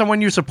 I someone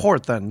you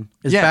support then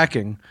is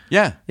backing.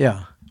 Yeah.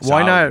 Yeah.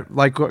 Why not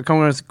go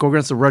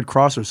against the Red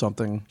Cross or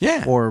something?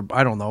 Yeah. Or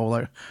I don't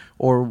know,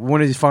 or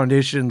one of these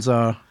foundations.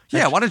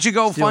 Yeah, why don't you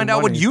go find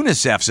out what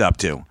UNICEF's up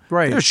to?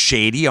 Right. They're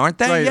shady, aren't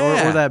they? Right.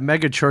 Yeah. Or that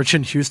mega church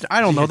in Houston.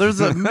 I don't know. There's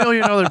a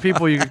million other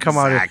people you could come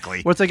out of.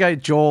 Exactly. What's that guy,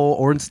 Joel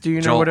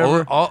Ornstein or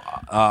whatever?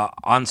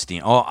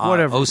 Onstein.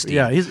 Whatever. Osteen.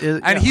 Yeah.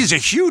 He's a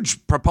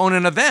huge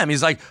proponent of them.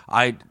 He's like,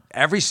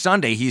 every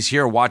Sunday he's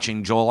here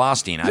watching Joel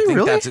Osteen. I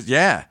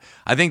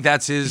think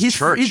that's his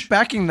church. He's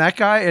backing that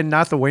guy and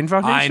not the Wayne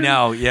Foundation? I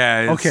know,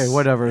 yeah. Okay,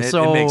 whatever. It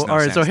makes no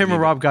sense so him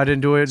and Rob got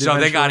into it. So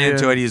they got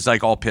into it. He's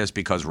like all pissed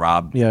because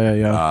Rob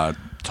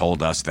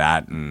told us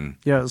that. And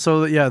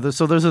so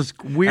there's this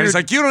weird... And he's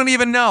like, you don't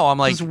even know. I'm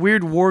like... This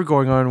weird war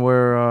going on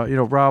where,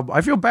 Rob...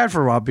 I feel bad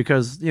for Rob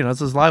because, it's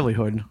his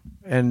livelihood.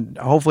 And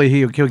hopefully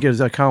he'll get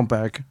his account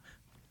back.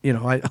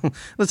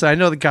 Listen, I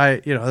know the guy,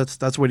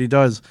 that's what he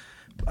does.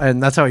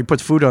 and that's how he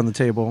puts food on the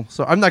table.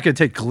 So I'm not going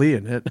to take glee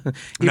in it. Even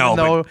No,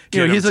 though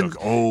but he's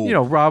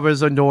Gidim Rob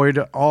has annoyed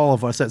all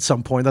of us at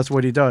some point. That's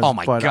what he does. Oh,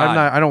 my but God.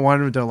 I don't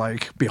want him to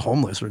like be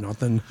homeless or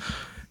nothing.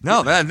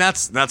 No,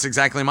 that's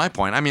exactly my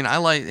point. I mean, I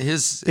like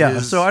his. Yeah,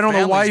 his so I don't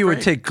know why family's you would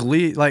great. take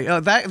glee like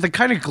that. The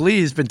kind of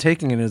glee he's been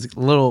taking in is a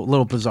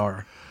little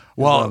bizarre.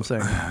 Well, what I'm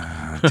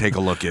saying. Take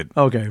a look at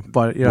Okay,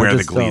 but where the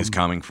just, glee is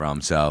coming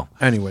from. So,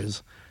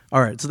 anyways,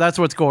 all right. So that's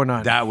what's going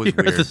on. That was here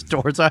at weird. the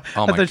stores. I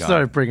Oh, my just God.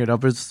 thought I'd bring it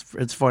up. It's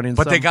funny. And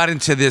but they stuff. got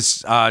into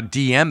this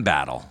DM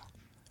battle.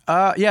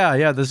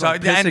 Yeah. This So,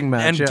 like, pissing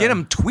match. and yeah.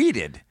 Gidim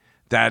tweeted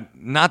that.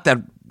 Not that.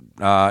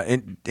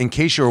 In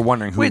case you were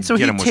wondering who Wait, so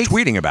Gidim was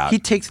tweeting about. He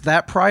takes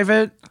that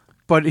private,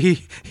 but he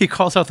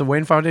calls out the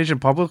Wayne Foundation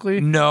publicly.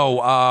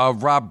 No,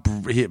 Rob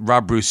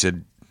Bruce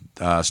had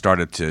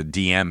started to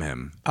DM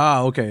him.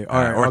 Okay,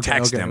 all right, or okay,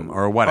 text okay. him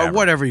or whatever.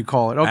 whatever you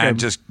call it. Okay, And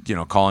just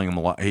calling him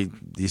a lot.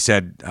 He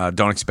said,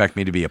 "Don't expect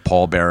me to be a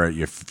pallbearer at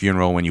your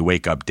funeral when you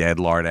wake up dead,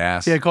 lard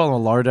ass." yeah, call him a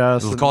lard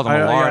ass. We'll call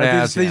him a lard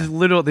ass,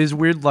 These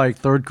weird like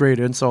third grade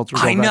insults.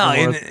 I know,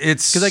 and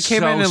it's because I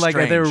came so in and like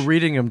they were strange.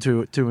 reading them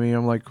to me.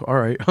 I'm like, all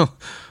right.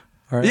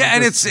 All right, Yeah,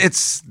 I'm and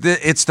just-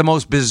 it's the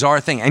most bizarre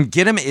thing. And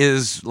Gidim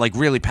is like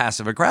really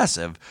passive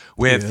aggressive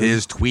with He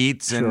is. his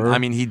tweets, and Sure. I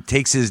mean he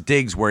takes his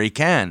digs where he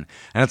can,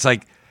 and it's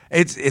like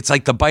it's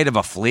like the bite of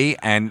a flea,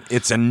 and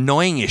it's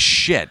annoying as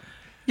shit.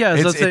 Yeah,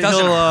 so it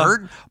doesn't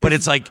hurt, but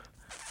it's like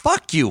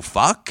fuck you,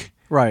 fuck.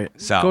 right.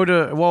 So- go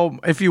to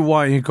if you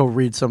want, you can go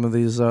read some of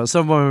these. Some of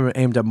them are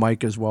aimed at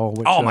Mike as well.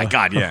 Which, Oh my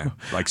god, yeah,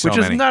 like so which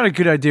many. is not a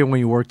good idea when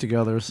you work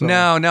together. So.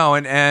 No,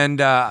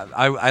 and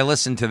I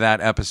listened to that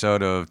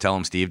episode of Tell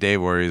Him Steve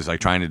Dave where he's like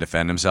trying to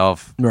defend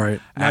himself, Right.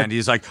 And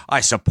he's like,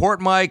 "I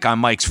support Mike. I'm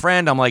Mike's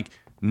friend." I'm like,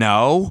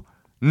 "No,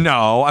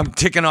 I'm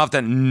ticking off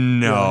that.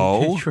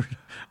 No, You're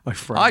my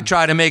friend. I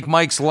try to make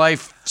Mike's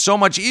life so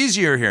much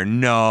easier here.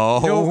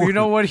 No, You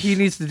know what he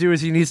needs to do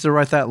is he needs to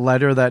write that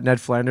letter that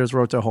Ned Flanders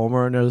wrote to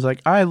Homer, and it was like,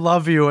 "I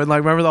love you," and like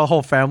remember the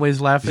whole family's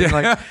laughing.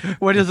 Like,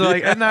 what is it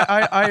like? And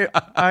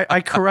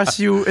I caress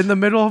you in the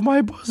middle of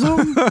my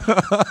bosom.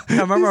 I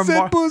remember He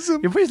said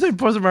bosom. If we said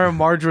bosom, I remember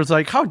Marge was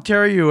like, "How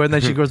dare you?" And then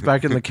she goes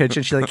back in the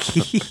kitchen. She's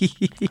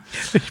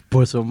like,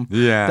 "Bosom."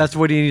 Yeah. that's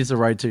what he needs to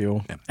write to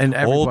you. And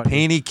old everybody.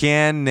 painty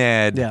can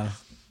Ned. Yeah.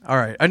 All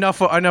right. Enough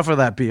of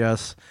that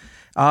BS.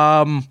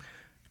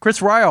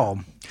 Chris Ryle.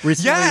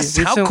 Yes,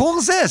 how cool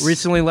is this?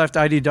 Recently left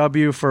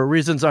IDW for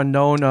reasons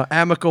unknown,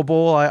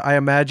 amicable, I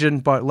imagine,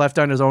 but left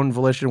on his own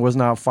volition. Was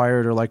not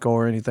fired or let go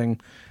or anything.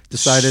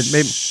 Decided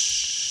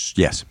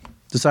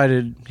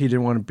he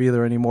didn't want to be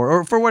there anymore,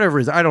 or for whatever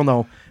reason. I don't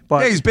know.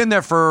 But Yeah, he's been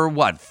there for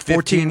what,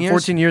 15 years?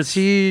 14 years.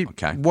 He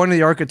Okay. one of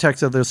the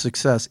architects of their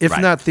success, if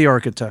Right. not the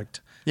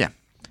architect. Yeah.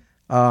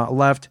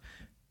 Left.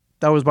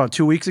 That was about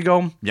 2 weeks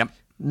ago. Yep.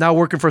 Now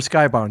working for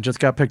Skybound. Just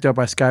got picked up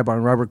by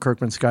Skybound. Robert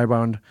Kirkman,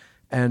 Skybound.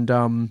 And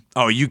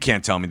Oh, you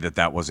can't tell me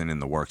that wasn't in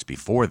the works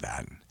before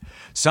that.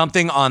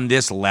 Something on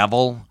this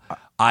level,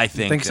 I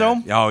think. Think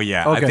so? Oh,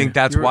 yeah. Okay. I think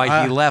that's You're-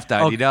 why he left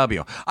okay.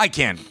 IDW. I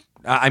can't.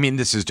 I mean,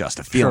 this is just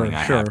a feeling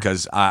I Sure. have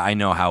because I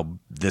know how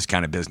this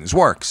kind of business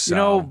works. So. you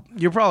know,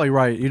 you're probably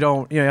right. You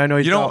don't. Yeah, I know.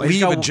 You don't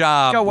leave a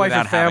job He's got wife without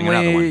and having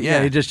family. another one.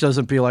 Yeah. He just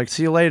doesn't be like,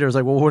 "See you later." It's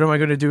like, well, what am I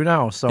going to do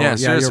now? So yeah,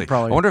 seriously. you're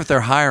probably. I wonder if they're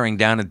hiring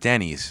down at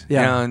Denny's. Yeah.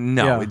 You know,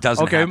 no, Yeah. it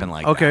doesn't okay. happen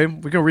like okay.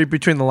 that. We can read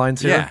between the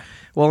lines here. Yeah.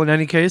 Well, in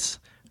any case,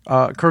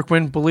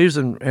 Kirkman believes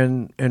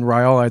in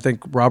Ryle. I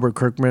think Robert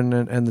Kirkman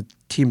and the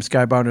team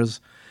Skybound has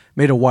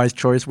made a wise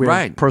choice. We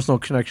Right. have personal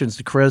connections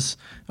to Chris.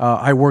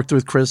 I worked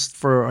with Chris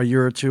for a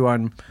year or two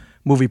on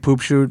movie Poop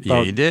Shoot Yeah,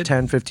 about you did.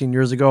 10, 15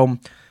 years ago.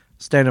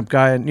 Stand-up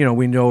guy, and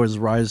we know his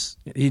rise.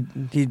 He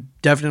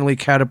definitely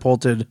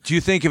catapulted. Do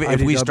you think if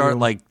we IDW. start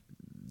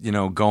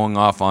going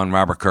off on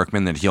Robert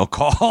Kirkman that he'll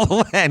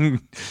call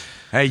and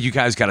hey, you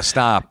guys got to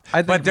stop? I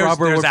think but there's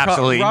Robert would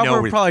absolutely Robert no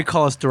would reason. probably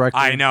call us directly.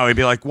 I know he'd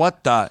be like,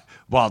 "What the?"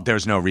 Well,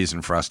 there's no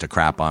reason for us to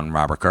crap on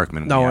Robert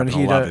Kirkman. No, we and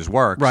happen he to love his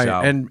work, right?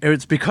 so. And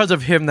it's because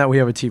of him that we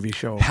have a TV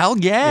show. hell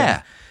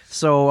yeah.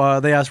 So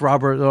they asked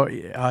Robert,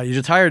 "You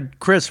just hired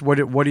Chris. What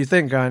do you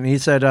think?" And he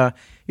said,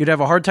 "You'd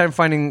have a hard time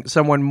finding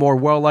someone more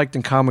well-liked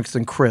in comics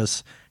than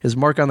Chris. His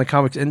mark on the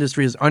comics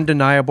industry is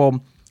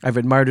undeniable. I've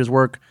admired his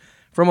work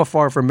from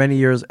afar for many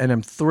years, and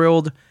am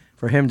thrilled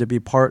for him to be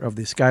part of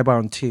the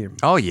Skybound team."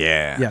 Oh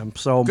yeah. Yeah,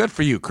 so good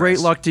for you, Great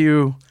Chris. luck to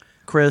you,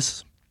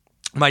 Chris.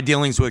 My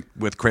dealings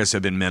with Chris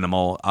have been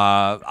minimal.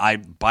 Have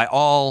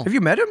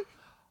you met him?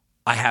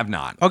 I have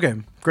not. Okay,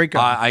 great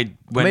guy.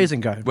 Amazing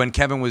guy. When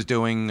Kevin was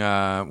doing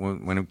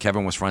when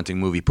Kevin was fronting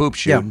movie Poop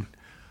Shoot, Yeah.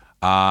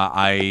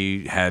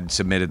 I had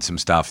submitted some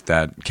stuff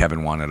that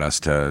Kevin wanted us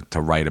to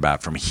write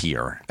about from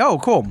here. Oh,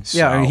 cool.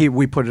 Yeah, So- and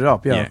we put it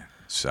up. Yeah.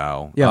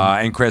 So Yeah.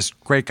 and Chris,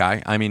 great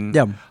guy. I mean,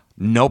 Yeah.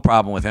 no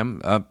problem with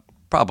him.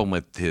 problem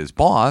with his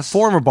boss.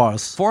 Former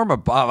boss. Former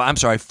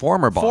boss.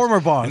 Former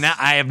boss. Now,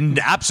 I have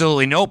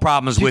absolutely no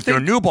problems with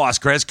your new boss,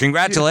 Chris.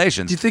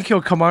 Congratulations. Do you think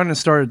he'll come on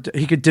and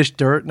he could dish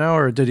dirt now,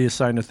 or did he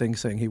sign a thing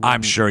saying he wouldn't?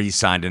 I'm sure he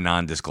signed a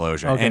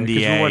non-disclosure Okay, NDA.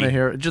 because we want to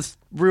hear just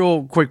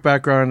real quick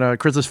background.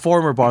 Chris's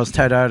former boss,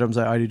 Ted Adams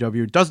at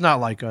IDW, does not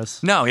like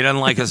us. No, he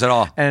doesn't like us at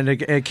all. And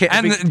it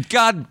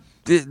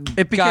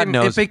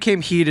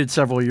became heated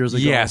several years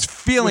ago. Yes,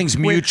 feelings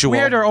mutual. We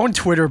had our own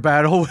Twitter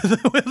battle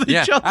with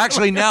each other.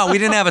 Actually, no, we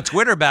didn't have a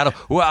Twitter battle.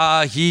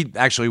 He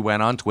actually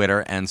went on Twitter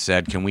and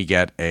said, "Can we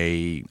get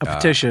a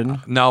petition?"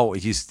 No,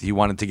 he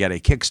wanted to get a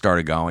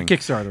Kickstarter going.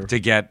 Kickstarter to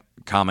get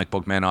Comic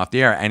Book Men off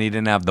the air, and he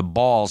didn't have the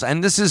balls.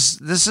 And this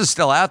is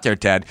still out there,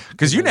 Ted,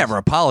 because you never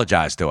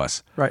apologized to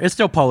us. Right, it's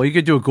still public. You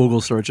could do a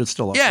Google search; it's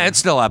still up there. Yeah, it's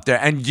still up there.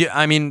 And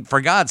I mean,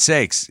 for God's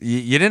sakes,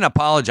 you didn't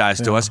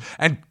apologize to us,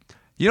 and.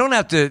 You don't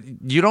have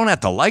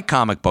to like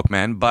Comic Book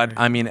Men, but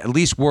I mean, at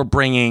least we're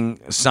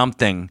bringing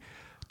something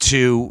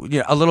to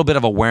a little bit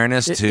of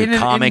awareness to in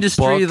comic an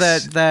industry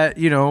books. that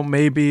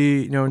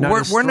maybe not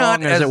as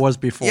strong as it was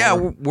before. Yeah,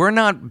 we're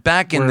not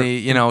back in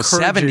the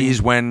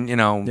 70s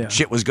when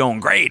shit was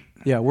going great.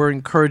 Yeah, we're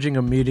encouraging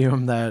a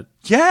medium that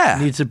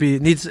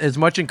needs as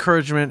much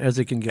encouragement as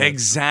it can get.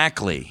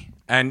 Exactly,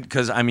 and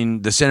because I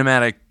mean, the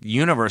cinematic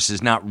universe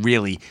is not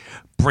really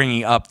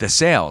bringing up the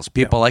sales.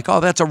 People are like, oh,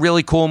 that's a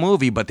really cool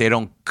movie, but they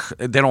don't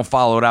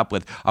follow it up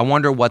with, I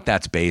wonder what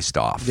that's based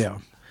off. Yeah.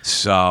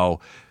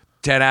 So,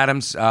 Ted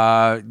Adams,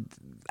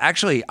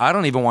 actually, I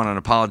don't even want an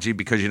apology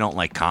because you don't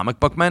like Comic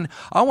Book Men.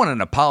 I want an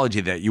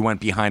apology that you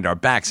went behind our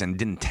backs and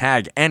didn't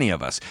tag any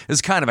of us.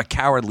 It's kind of a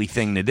cowardly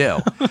thing to do.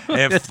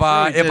 If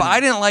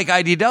I didn't like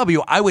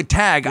IDW, I would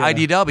tag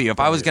IDW. If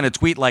I was going to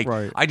tweet like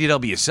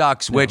IDW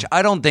sucks, which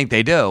I don't think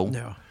they do.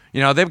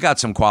 No. They've got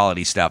some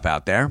quality stuff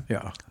out there.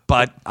 Yeah.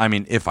 But, I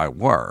mean, if I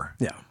were,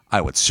 I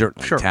would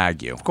certainly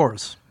tag you. Of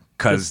course.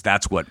 Because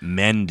that's what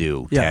men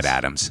do, Ted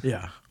Adams.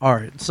 Yeah. All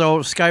right. So,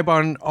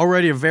 Skybound,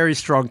 already a very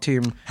strong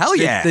team. Hell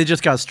yeah. They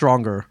just got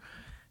stronger.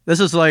 This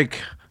is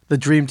like the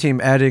dream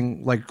team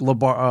adding like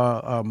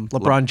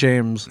LeBron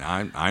James.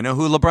 I know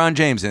who LeBron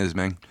James is,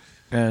 man.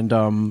 And,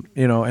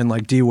 and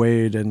like D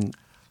Wade and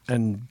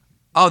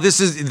oh, this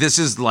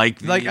is like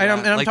the,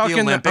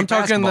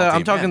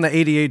 I'm talking the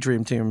 '88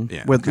 Dream Team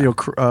with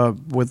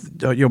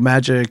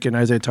Magic and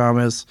Isaiah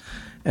Thomas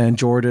and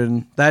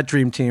Jordan, that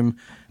Dream Team,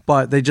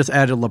 but they just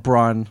added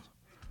LeBron.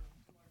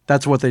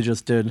 That's what they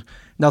just did.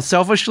 Now,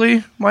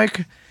 selfishly,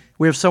 Mike,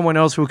 we have someone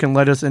else who can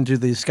let us into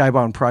the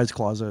Skybound prize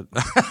closet.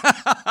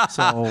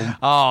 So,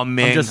 oh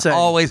man, I'm just saying,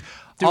 always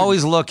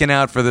looking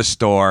out for the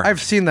store.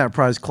 I've seen that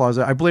prize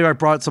closet. I believe I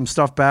brought some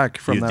stuff back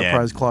from that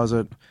prize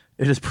closet.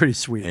 It is pretty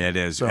sweet. It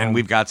is. So, and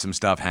we've got some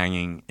stuff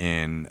hanging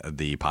in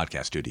the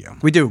podcast studio.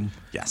 We do.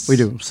 Yes. We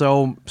do.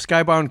 So,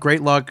 Skybound,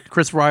 great luck.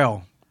 Chris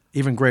Ryle,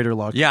 even greater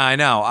luck. Yeah, I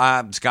know.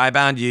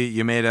 Skybound,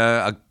 you made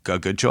a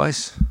good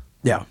choice.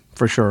 Yeah,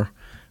 for sure.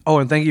 Oh,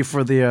 and thank you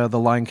for the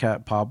Lion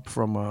Cat pop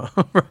from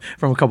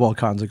from a couple of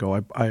cons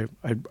ago. I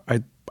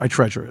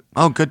treasure it.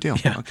 Oh, good deal.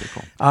 Yeah. Okay,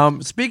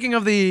 cool. Speaking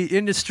of the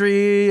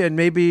industry and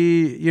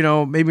maybe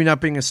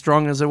not being as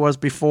strong as it was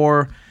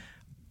before,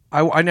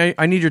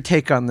 I need your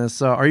take on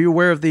this. Are you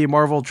aware of the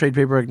Marvel trade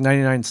paperback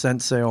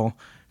 99-cent sale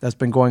that's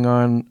been going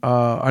on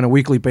a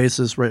weekly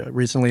basis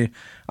recently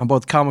on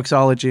both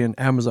Comixology and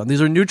Amazon?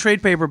 These are new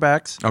trade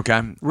paperbacks.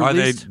 Okay. Are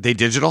they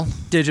digital?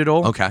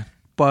 Digital. Okay.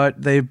 But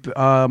they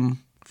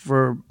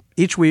for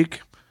each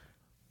week,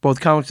 both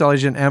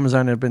Comixology and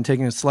Amazon have been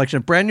taking a selection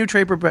of brand new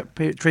trade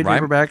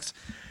paperbacks.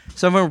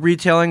 Some of them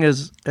retailing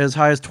as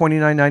high as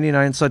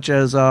 $29.99, such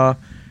as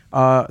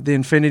the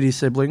Infinity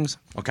Siblings.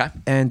 Okay.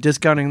 And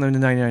discounting them to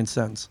 99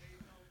 cents.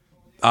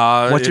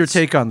 What's your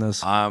take on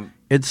this?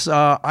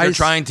 They're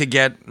trying to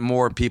get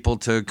more people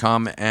to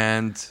come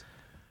and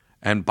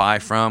buy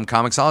from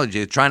Comixology.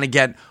 They're trying to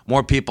get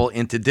more people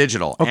into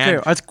digital. Okay,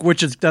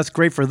 that's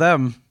great for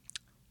them.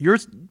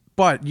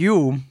 But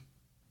you,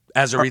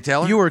 as a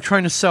retailer, you are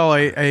trying to sell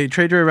a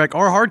trade paperback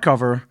or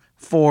hardcover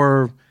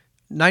for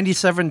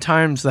 97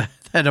 times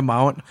that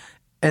amount.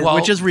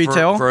 Which is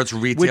retail. For its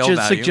retail Which is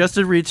value.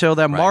 suggested retail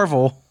that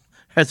Marvel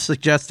has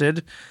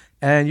suggested.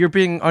 And you're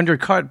being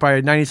undercut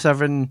by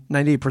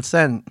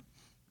 98%.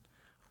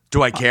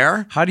 Do I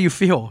care? How do you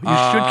feel? You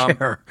should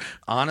care.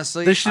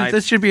 Honestly,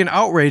 this should be an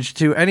outrage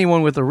to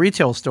anyone with a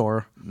retail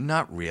store.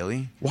 Not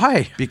really.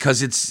 Why?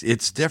 Because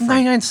it's different.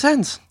 99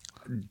 cents.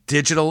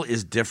 Digital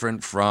is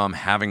different from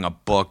having a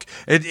book.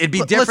 It'd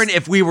be different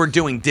if we were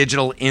doing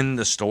digital in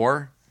the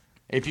store.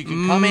 If you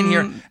can come in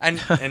here and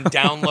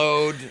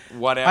download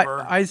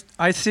whatever.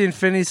 I see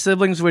Infinity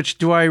Siblings, which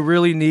do I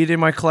really need in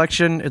my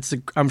collection?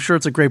 I'm sure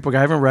it's a great book.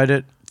 I haven't read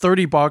it.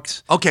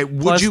 $30. Okay,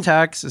 plus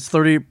tax. It's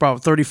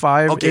about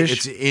 35. Okay,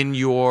 it's in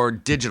your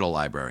digital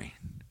library.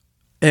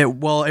 It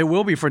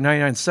will be for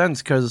 99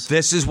 cents because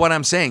this is what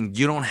I'm saying.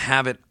 You don't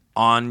have it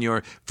on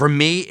your. For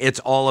me, it's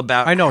all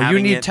about. I know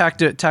you need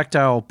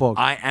tactile book.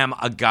 I am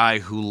a guy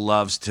who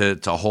loves to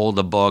hold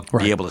a book,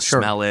 be able to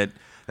smell it.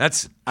 I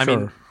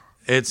mean.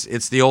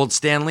 It's the old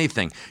Stan Lee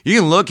thing. You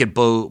can look at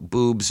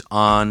boobs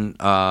on.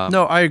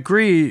 No, I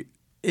agree.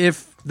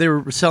 If they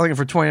were selling it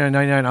for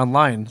 $29.99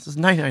 online, this is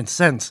 99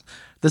 cents.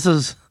 This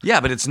is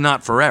but it's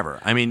not forever.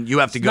 I mean, you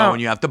have to go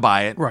and you have to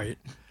buy it, right.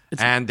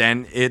 And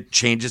then it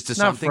changes to Not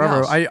something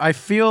forever. else. I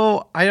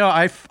feel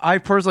I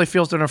personally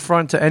feel it's an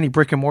affront to any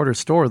brick and mortar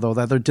store though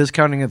that they're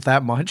discounting it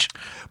that much.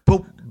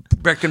 But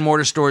brick and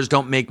mortar stores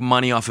don't make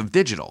money off of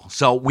digital,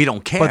 so we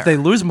don't care. But they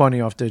lose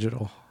money off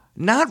digital.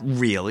 Not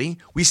really.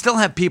 We still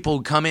have people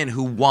who come in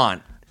who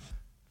want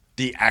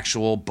the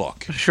actual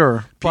book.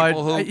 Sure,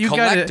 People but who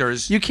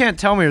collectors. You can't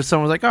tell me if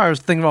someone's like, "Oh, I was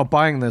thinking about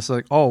buying this."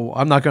 Like, "Oh,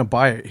 I'm not going to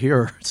buy it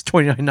here. It's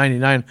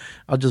 $29.99.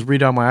 I'll just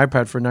read it on my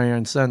iPad for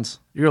 99 cents."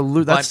 You're gonna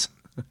lose. That's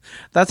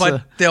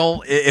But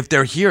they'll if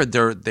they're here,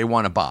 they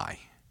want to buy.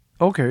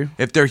 Okay.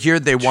 If they're here,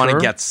 they want to Sure.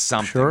 get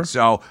something. Sure.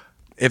 So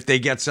if they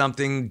get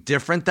something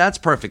different, that's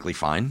perfectly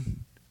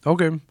fine.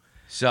 Okay.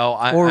 So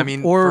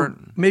Or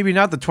maybe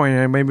not the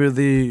 29, maybe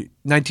the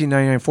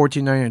 19.99,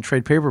 14.99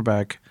 trade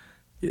paperback.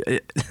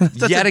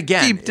 That's yet a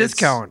again, deep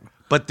discount.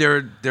 But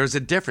there's a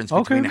difference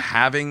between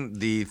having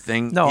the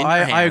thing. No, in your I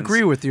hands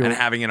agree with you. and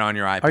having it on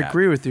your iPad. I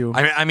agree with you.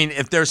 I mean,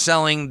 if they're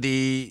selling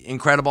the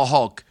Incredible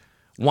Hulk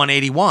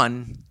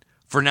 181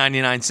 for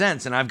 99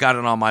 cents, and I've got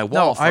it on my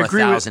wall for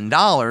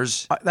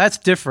 $1,000. That's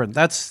different.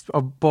 That's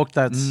a book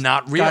that's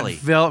Not really.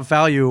 got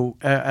value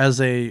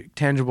as a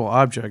tangible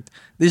object.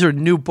 These are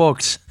new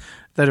books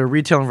that are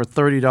retailing for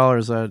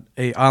 $30 at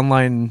a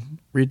online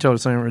retail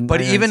center. But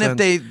even if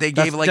they gave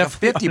That's like a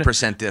definitely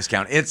 50%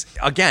 discount, it's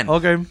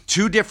again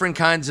two different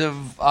kinds of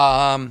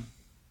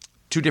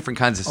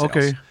sales.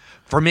 Okay.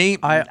 For me,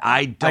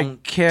 I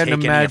don't can't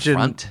take imagine.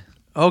 any affront.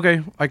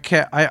 Okay, I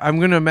can't. I'm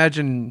going to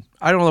imagine.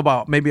 I don't know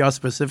about maybe us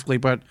specifically,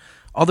 but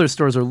other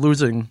stores are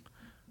losing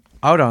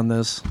out on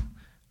this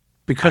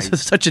because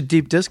it's such a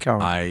deep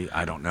discount.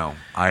 I don't know.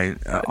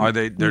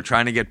 They're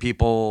trying to get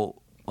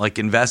people like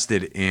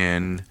invested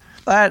in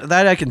that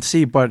I can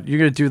see, but you're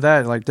going to do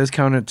that like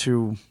discount it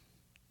to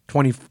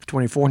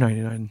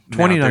 $24.99,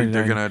 $20.99.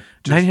 They're gonna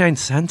 99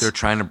 cents. They're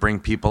trying to bring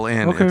people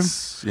in. Okay.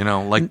 It's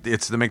like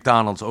it's the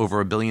McDonald's over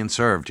 1 billion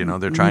served.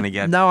 They're trying to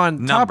get now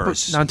on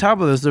numbers. On top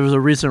of this, there was a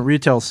recent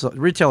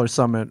retailer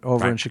summit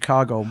over in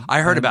Chicago.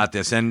 I heard about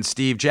this, and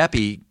Steve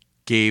Jeppe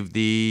gave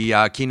the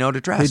keynote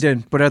address. He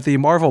did, but at the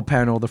Marvel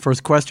panel, the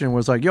first question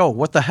was like, "Yo,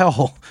 what the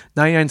hell?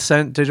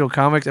 99-cent digital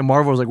comics?" And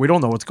Marvel was like, "We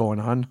don't know what's going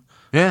on."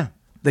 Yeah,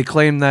 they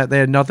claimed that they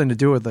had nothing to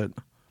do with it.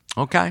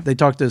 Okay. They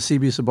talked to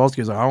CB Cebulski.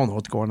 He's like, I don't know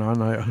what's going on.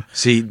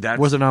 That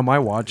wasn't on my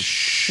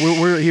watch.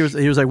 He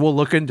was like, we'll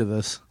look into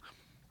this.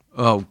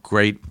 Oh,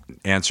 great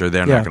answer.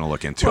 They're not going to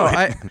look into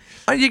it.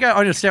 You got to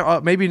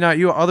understand. Maybe not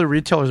you. Other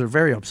retailers are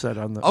very upset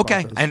on this.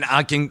 Okay, and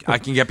I can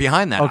get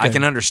behind that. Okay. I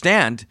can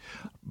understand.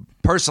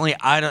 Personally,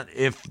 I don't.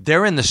 If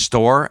they're in the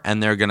store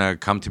and they're going to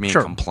come to me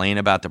and complain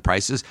about the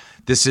prices,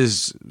 this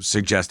is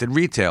suggested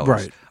retailers.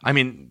 Right. I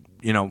mean,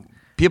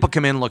 people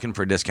come in looking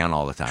for a discount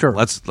all the time. Sure.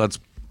 Let's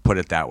put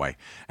it that way.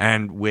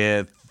 And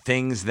with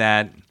things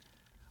that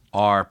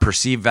are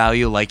perceived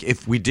value, like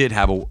if we did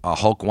have a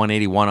Hulk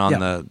 181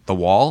 on the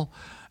wall,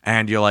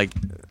 and you're like,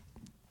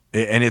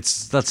 and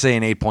it's, let's say,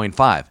 an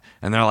 8.5,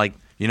 and they're like,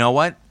 you know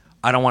what?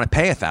 I don't want to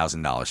pay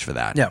 $1,000 for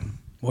that. Yeah.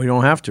 Well, you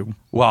don't have to.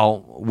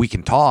 Well, we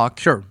can talk.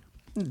 Sure.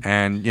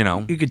 And,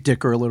 you could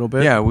dicker a little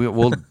bit. Yeah,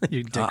 we'll.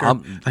 You dicker.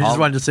 I just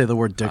wanted to say the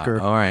word dicker.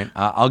 All right.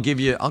 I'll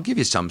give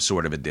you some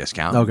sort of a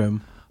discount. Okay.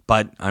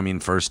 But, I mean,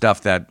 for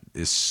stuff that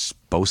is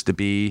supposed to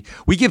be...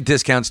 We give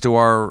discounts to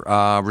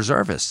our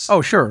reservists.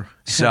 Oh, sure.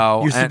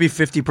 So used to be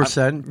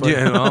 50%. But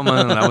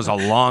that was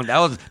that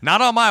was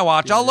not on my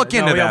watch. I'll look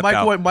into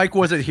that, Mike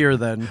wasn't here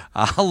then.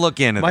 I'll look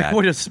into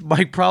that.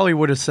 Mike probably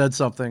would have said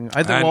something.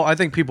 I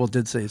think people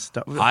did say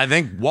stuff. I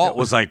think Walt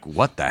was like,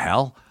 what the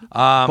hell?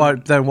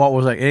 But then Walt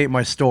was like, it ain't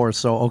my store,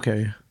 so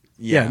okay.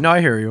 Yeah, no,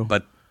 I hear you.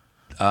 But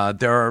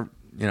there are,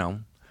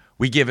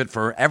 we give it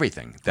for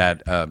everything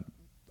that...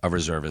 a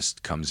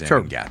reservist comes in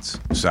and gets.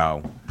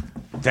 So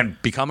then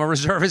become a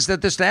reservist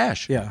at the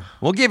Stash. Yeah.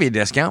 We'll give you a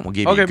discount. We'll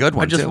give you a good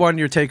one, I just too. wanted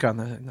your take on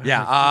that.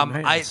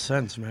 Yeah.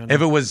 Sense, man.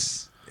 If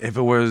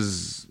it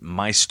was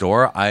my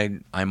store,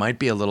 I might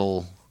be a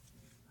little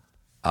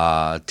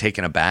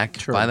taken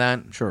aback by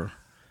that. Sure.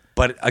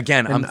 But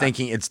again, I'm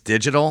thinking it's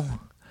digital.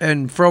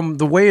 And from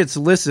the way it's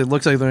listed, it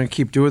looks like they're going to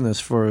keep doing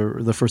this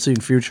for the foreseen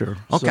future.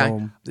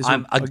 Okay.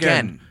 So,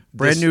 again,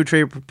 brand new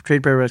trade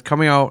paper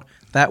coming out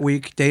that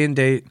week, day and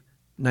date.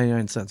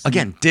 99 cents.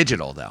 Again,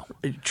 digital though.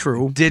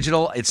 True.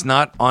 Digital, it's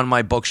not on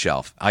my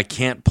bookshelf. I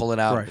can't pull it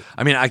out. Right.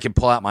 I mean, I can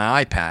pull out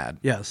my iPad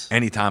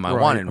anytime I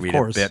want and read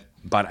a bit.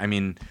 But I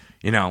mean,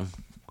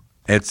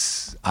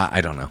 it's,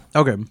 I don't know.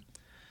 Okay.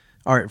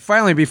 All right.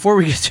 Finally, before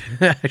we get to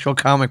the actual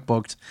comic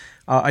books,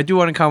 I do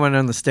want to comment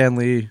on the Stan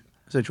Lee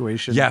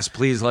situation. Yes,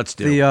 please, let's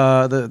do.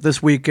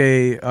 This week,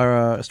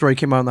 a story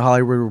came out in the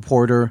Hollywood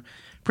Reporter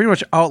pretty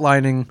much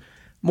outlining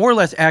more or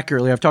less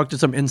accurately. I've talked to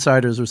some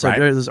insiders who said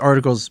this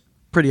article's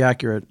pretty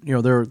accurate.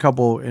 There are a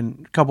couple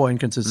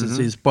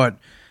inconsistencies, but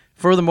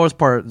for the most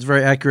part, it's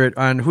very accurate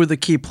on who the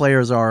key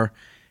players are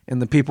and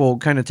the people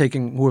kind of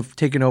who have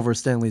taken over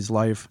Stan Lee's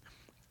life.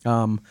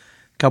 A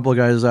couple of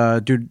guys,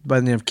 dude by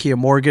the name of Kia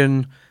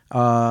Morgan,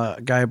 a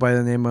guy by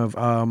the name of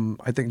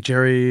I think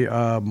Jerry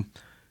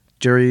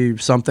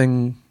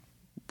something,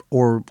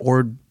 or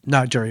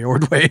not Jerry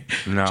Ordway,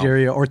 No.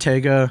 Jerry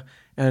Ortega,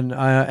 and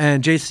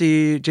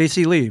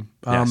JC Lee,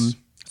 Yes.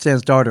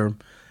 Stan's daughter,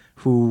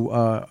 who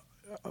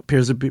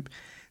appears to be.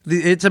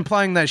 It's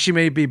implying that she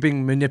may be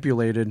being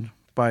manipulated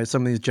by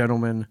some of these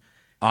gentlemen.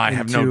 I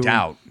have no into,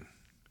 doubt.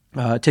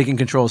 taking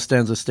control of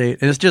Stan's estate,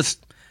 and it's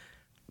just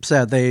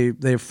sad. They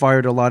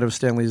fired a lot of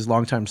Stanley's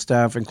longtime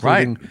staff,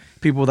 including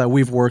people that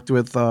we've worked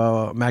with,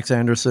 Max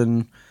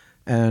Anderson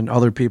and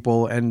other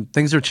people, and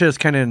things are just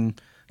kind of in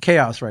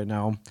chaos right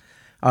now.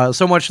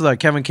 So much that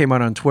Kevin came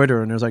out on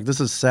Twitter and was like, "This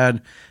is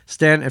sad,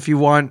 Stan. If you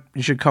want,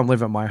 you should come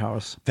live at my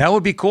house." That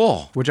would be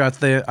cool. Which I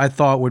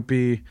thought would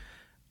be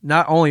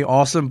not only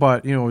awesome,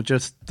 but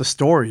just the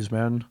stories,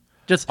 man.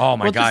 Just Oh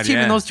my God, just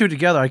teaming yeah. those two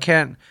together. I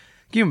can't.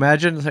 Can you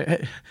imagine? It's like,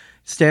 hey,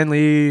 Stan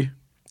Lee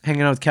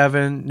hanging out with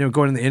Kevin,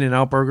 going to the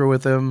In-N-Out Burger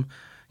with him,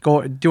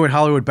 doing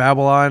Hollywood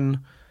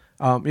Babylon,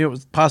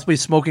 possibly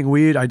smoking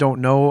weed. I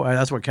don't know.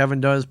 That's what Kevin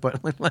does, but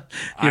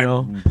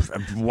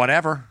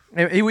Whatever.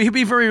 he'd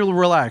be very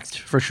relaxed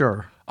for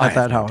sure I at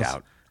have that no house.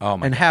 doubt. Oh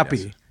my and God, happy,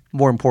 yes.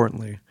 more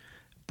importantly.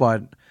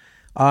 But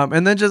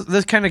and then just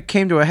this kind of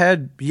came to a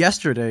head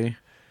yesterday,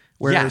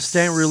 where Yes.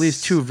 Stan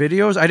released 2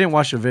 videos. I didn't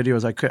watch the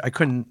videos.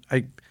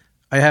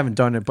 I haven't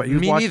done it, but you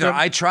Me watched neither. them?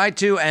 I tried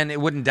to, and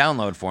it wouldn't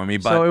download for me.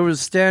 But So it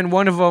was Stan.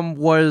 One of them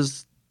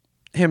was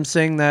him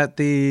saying that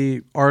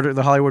the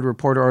Hollywood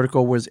Reporter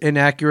article was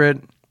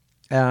inaccurate,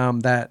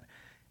 that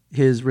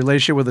his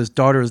relationship with his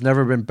daughter has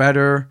never been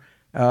better,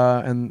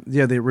 and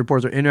the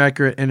reports are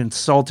inaccurate and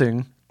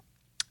insulting.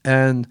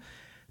 And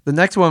the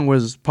next one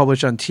was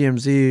published on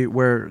TMZ,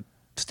 where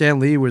Stan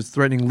Lee was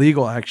threatening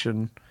legal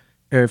action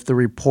if the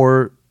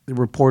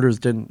reporters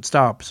didn't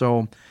stop.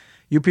 So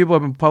you people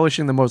have been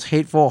publishing the most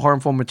hateful,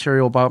 harmful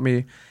material about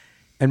me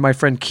and my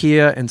friend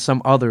Kia and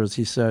some others,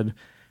 he said.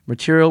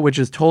 Material which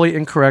is totally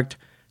incorrect,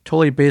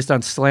 totally based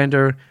on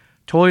slander,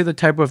 totally the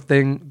type of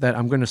thing that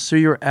I'm going to sue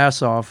your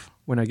ass off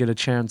when I get a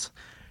chance.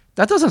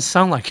 That doesn't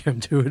sound like him,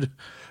 dude.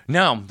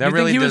 no, that You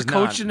really think he does was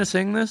coached not. into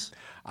saying this?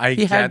 I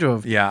he had get- to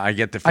have. Yeah, I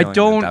get the I feeling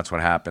don't- that's what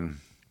happened.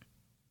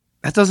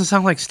 That doesn't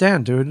sound like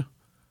Stan, dude.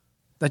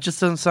 That just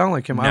doesn't sound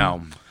like him.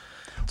 No.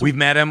 We've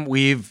met him.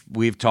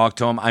 We've talked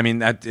to him. I mean,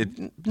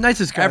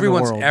 Nicest guy in the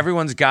world.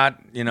 everyone's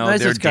got their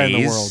Nicest guy days.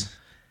 in the world.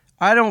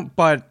 I don't,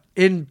 but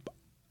he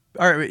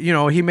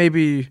may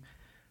be.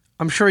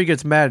 I'm sure he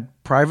gets mad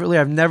privately.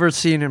 I've never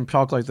seen him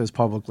talk like this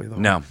publicly, though.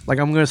 No. Like,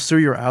 I'm going to sue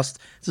your ass.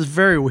 This is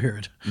very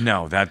weird.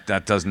 No,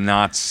 that does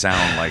not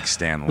sound like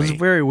Stan It's Lee.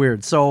 very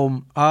weird.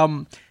 So,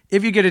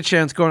 if you get a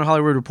chance, go on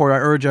Hollywood Reporter. I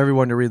urge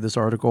everyone to read this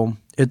article.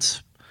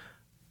 It's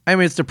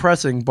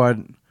depressing, but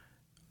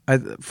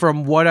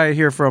from what I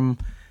hear from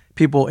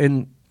people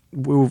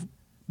who've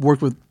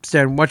worked with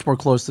Stan much more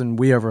close than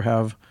we ever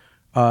have,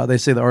 they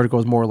say the article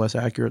is more or less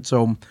accurate.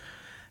 So,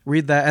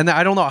 read that. And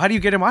I don't know, how do you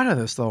get him out of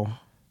this, though?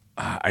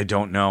 I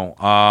don't know.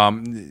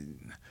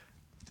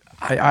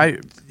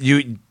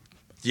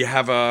 You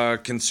have a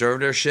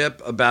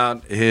conservatorship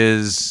about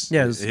his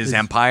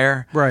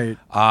empire, Right.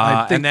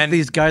 I think and then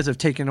these guys have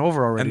taken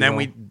over already. and then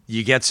though.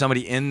 you get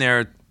somebody in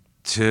there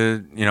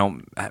to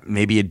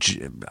maybe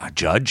a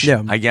judge,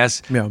 Yeah. I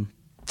guess, Yeah.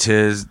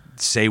 to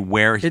say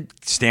where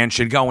Stan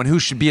should go and who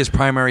should be his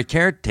primary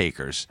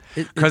caretakers.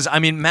 Because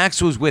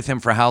Max was with him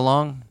for how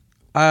long?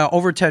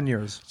 Over 10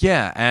 years.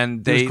 Yeah,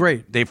 and It was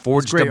great. They It was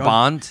forged great. a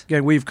bond.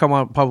 Again, we've come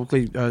out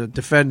publicly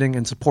defending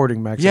and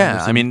supporting Max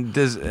Yeah, Anderson.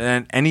 does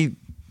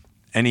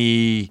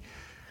any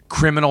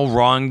criminal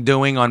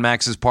wrongdoing on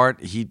Max's part,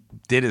 he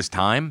did his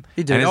time.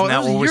 He did. And isn't that that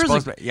was what we're years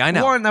supposed ago. to? Yeah, I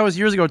know. One, that was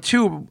years ago.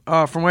 Two,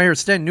 from what I heard,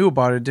 Stan knew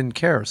about it, didn't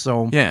care.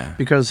 So Yeah.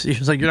 because he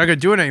was like, "You're not going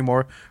to do it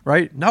anymore,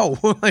 right?" No,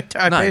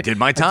 I did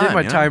my time, I did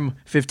my you know? time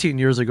 15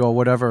 years ago.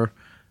 Whatever.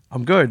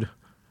 I'm good.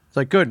 It's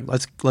like good.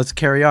 Let's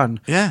carry on.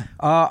 Yeah.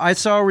 I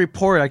saw a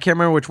report. I can't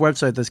remember which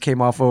website this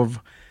came off of,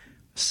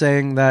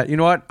 saying that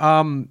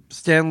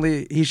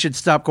Stanley, he should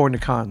stop going to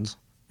cons.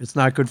 It's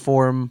not good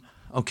for him.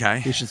 Okay.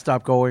 He should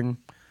stop going.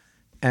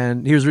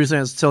 And he was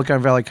recently at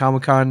Silicon Valley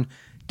Comic Con.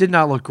 Did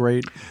not look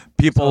great.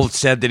 People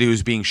said that he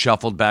was being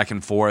shuffled back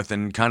and forth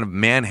and kind of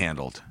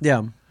manhandled.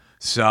 Yeah.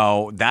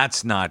 So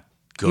that's not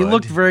good. He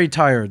looked very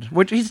tired,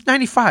 which he's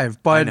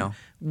 95, but know.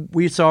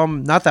 we saw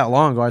him not that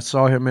long ago. I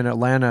saw him in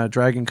Atlanta,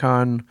 Dragon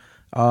Con.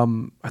 I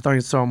thought I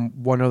saw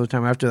him one other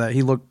time after that.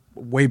 He looked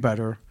way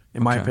better,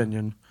 in my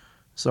opinion.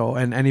 So,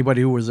 and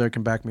anybody who was there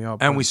can back me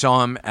up. And we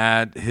saw him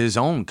at his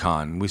own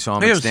con. We saw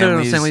him he at was sitting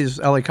at Stanley's. Stanley's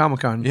LA Comic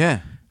Con. Yeah.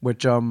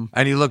 Which, And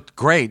he looked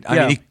great. I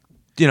Yeah. mean,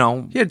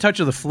 he had a touch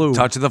of the flu.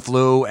 touch of the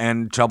flu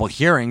and trouble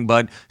hearing,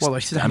 but Well,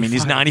 he's he's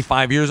 95.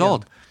 95 years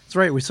old. That's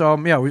right. We saw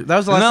him. Yeah, that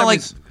was the last Not time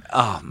like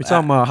we saw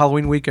him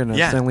Halloween weekend at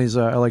yeah. Stanley's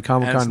LA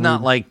Comic and Con. it's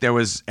not like there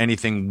was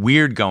anything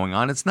weird going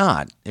on. It's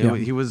not. Yeah.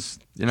 He was,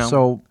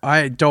 So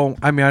I don't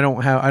know. I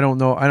don't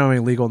have any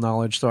legal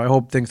knowledge. So I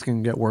hope things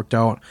can get worked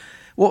out.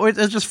 Well,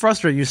 it's just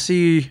frustrating.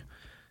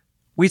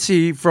 We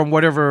see from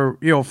whatever,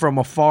 from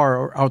afar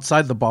or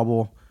outside the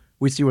bubble,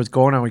 we see what's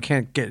going on. We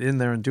can't get in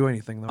there and do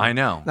anything, though. I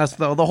know. That's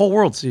the whole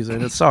world sees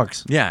it. It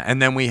sucks. Yeah,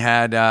 and then we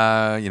had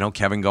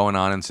Kevin going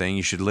on and saying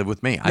you should live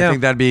with me. I Yeah.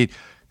 think that'd be,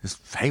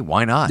 hey,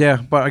 why not? Yeah,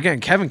 but again,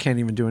 Kevin can't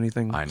even do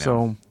anything. I know.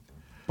 So,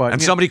 but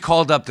And somebody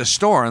called up the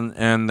store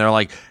and they're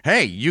like,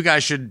 hey, you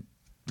guys should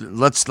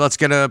let's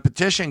get a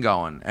petition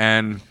going.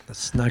 And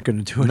that's not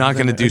going to do anything. Not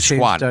gonna do I changed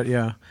squat. that,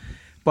 yeah,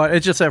 but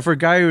it's just that for a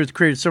guy who's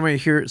created so many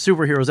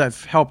superheroes that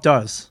have helped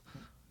us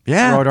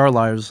throughout our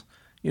lives,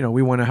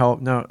 we want to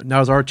help.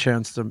 Now's our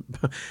chance to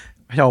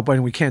help,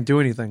 and we can't do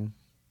anything.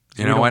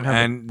 You know what?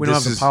 And we don't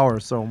have the power.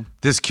 So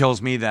this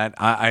kills me that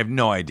I have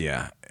no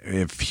idea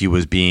if he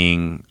was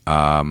being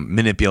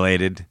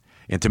manipulated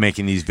into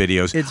making these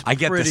videos. I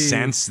get the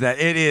sense that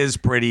it is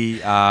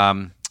pretty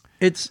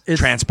it's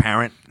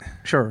transparent.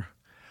 Sure.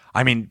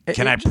 I mean,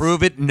 can I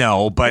prove it?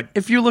 No, but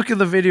if you look at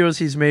the videos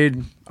he's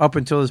made up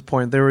until this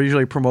point, they were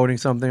usually promoting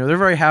something. They're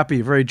very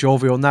happy, very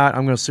jovial. Not,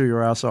 I'm going to sue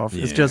your ass off.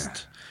 Yeah. It's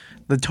just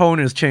the tone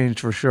has changed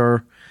for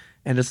sure,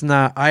 and it's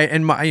not.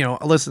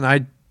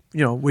 Listen,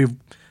 we've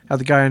had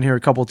the guy in here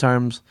a couple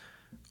times,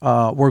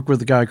 worked with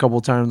the guy a couple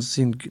times,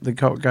 seen the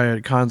guy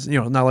at cons.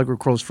 Not like we're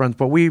close friends,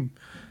 but we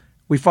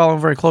follow him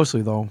very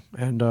closely though,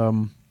 and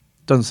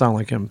doesn't sound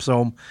like him.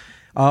 So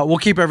we'll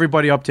keep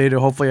everybody updated.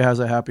 Hopefully, it has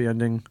a happy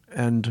ending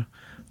and.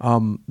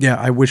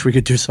 I wish we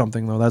could do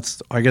something though.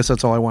 I guess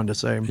that's all I wanted to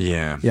say.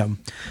 Yeah.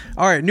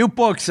 All right, new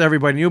books,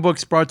 everybody. New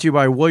books brought to you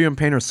by William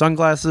Painter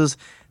Sunglasses,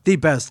 the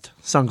best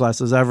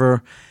sunglasses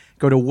ever.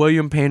 Go to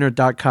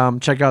williampainter.com,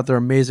 check out their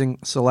amazing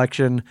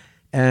selection,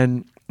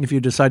 and if you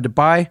decide to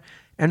buy,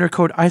 enter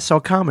code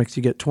ISellComics.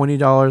 You get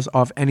 $20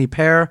 off any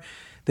pair.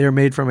 They are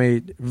made from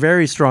a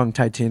very strong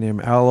titanium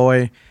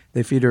alloy.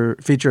 They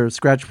feature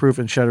scratch-proof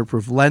and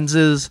shatter-proof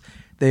lenses.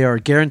 They are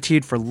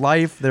guaranteed for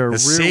life. They're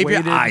save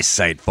rear-weighted. your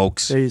eyesight,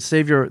 folks. They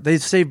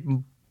save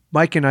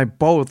Mike and I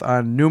both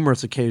on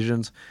numerous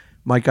occasions.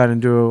 Mike got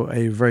into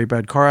a very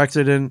bad car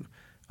accident.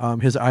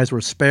 His eyes were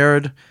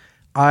spared.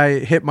 I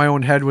hit my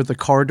own head with the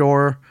car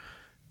door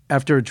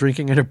after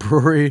drinking at a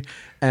brewery,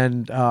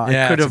 and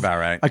I could have. About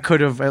right. I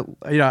could have,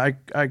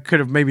 I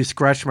could have maybe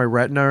scratched my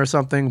retina or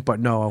something,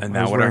 but no. And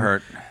that would have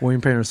hurt.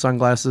 William Painter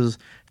sunglasses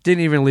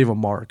didn't even leave a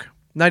mark.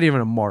 Not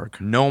even a mark.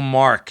 No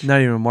mark.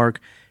 Not even a mark.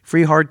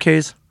 Free hard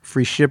case,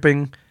 free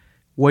shipping,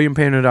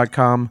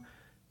 williampainter.com,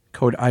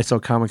 code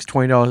ISellComics,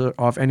 $20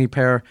 off any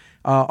pair.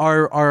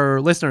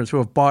 Our listeners who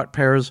have bought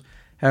pairs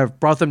have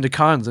brought them to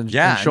cons and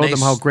showed them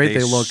how great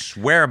they look.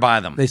 Swear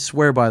by them. They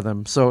swear by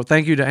them. So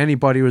thank you to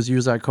anybody who has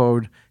used that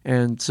code,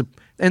 and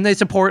they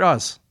support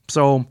us.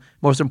 So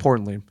most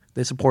importantly,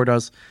 they support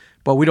us,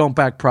 but we don't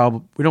back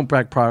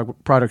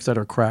products that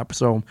are crap.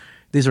 So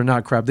these are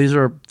not crap. These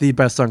are the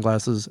best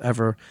sunglasses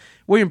ever.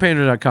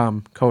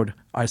 williampainter.com, code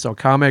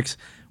ISellComics.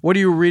 What are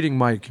you reading,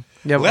 Mike?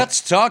 Let's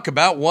talk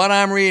about what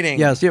I'm reading.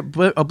 Yes,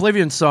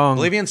 Oblivion Song.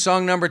 Oblivion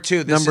Song number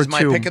 2. This is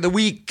my pick of the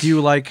week. Do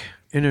you like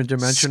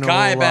interdimensional?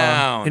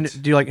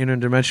 Skybound. Do you like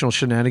interdimensional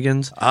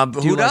shenanigans?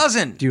 Who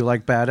doesn't? Do you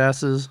like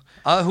badasses?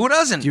 Who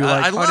doesn't?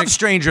 I love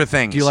Stranger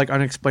Things. Do you like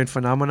unexplained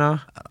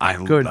phenomena?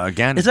 Good.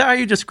 Again. Is that how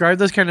you describe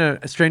this kind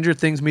of Stranger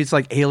Things meets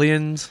like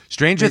Aliens?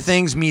 Stranger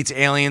Things meets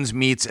Aliens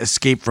meets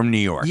Escape from New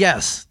York.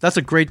 Yes, that's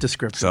a great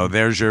description. So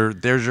there's your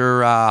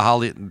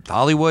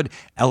Hollywood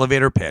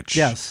elevator pitch.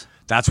 Yes.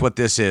 That's what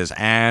this is.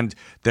 And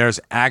there's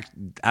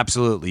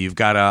absolutely, you've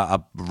got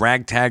a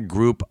ragtag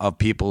group of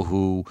people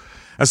who,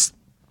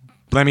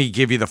 let me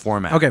give you the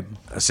format. Okay.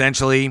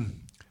 Essentially,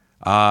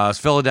 it's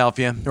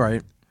Philadelphia.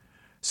 Right.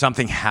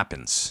 Something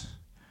happens.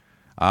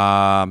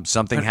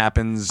 Something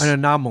happens. An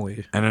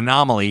anomaly. An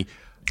anomaly.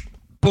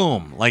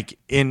 Boom. Like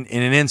in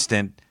an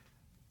instant,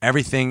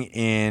 everything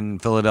in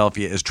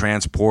Philadelphia is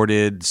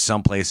transported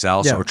someplace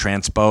else or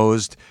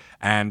transposed.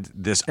 And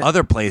this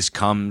other place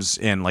comes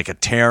in like a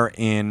tear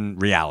in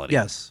reality.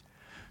 Yes.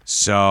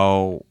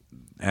 So,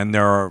 and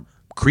there are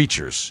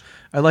creatures.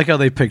 I like how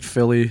they picked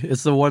Philly.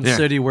 It's the one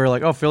city where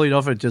like,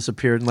 Philadelphia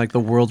disappeared and like the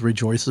world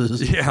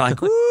rejoices. Yeah,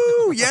 like,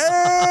 woo,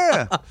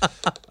 yeah.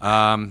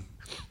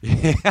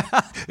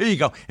 There you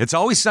go. It's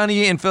Always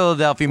Sunny in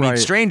Philadelphia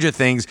meets Stranger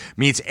Things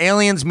meets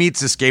Aliens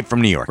meets Escape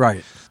from New York.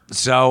 Right.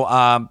 So,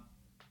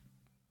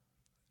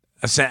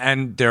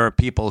 and there are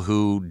people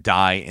who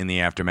die in the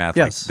aftermath.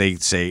 Yes. Like they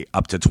say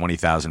up to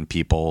 20,000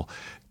 people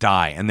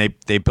die, and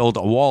they build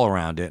a wall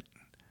around it,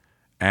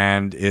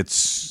 and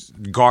it's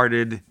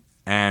guarded,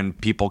 and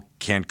people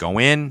can't go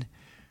in.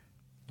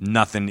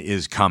 Nothing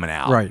is coming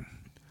out. Right.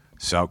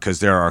 So, because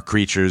there are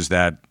creatures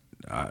that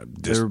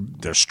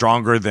they're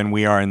stronger than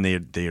we are, and they're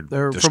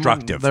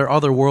destructive. They're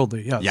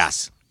otherworldly. Yes.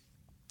 Yes.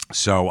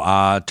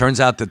 So, turns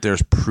out that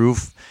there's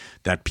proof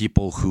that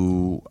people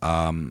who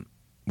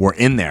were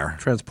in there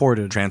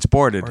transported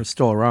are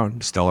still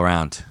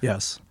around.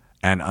 Yes.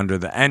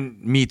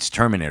 And meets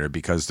Terminator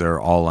because they're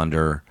all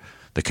under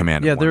the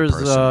command of one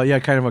person.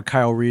 There's kind of a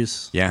Kyle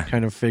Reese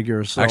kind of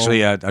figure. So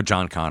actually a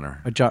John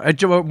Connor.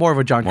 More of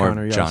a John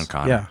Connor, yes. John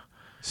Connor. Yeah.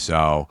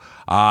 So,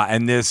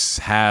 and this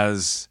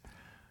has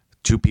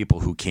two people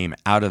who came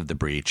out of the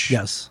breach.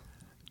 Yes.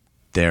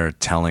 They're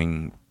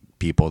telling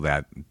people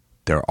that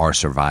there are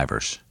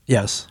survivors.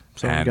 Yes.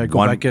 So And you got to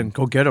go back in.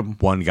 Go get them.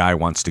 One guy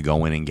wants to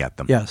go in and get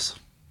them. Yes.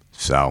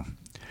 So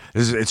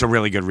it's a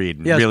really good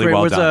read. Yeah, really great.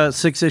 well It was done. a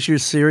 6-issue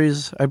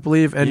series, I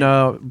believe. And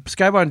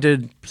Skybound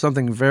did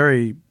something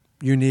very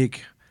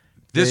unique.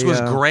 This was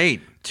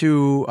great.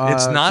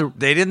 It's not.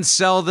 They didn't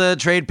sell the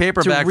trade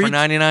paperback for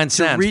 99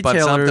 cents, but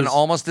something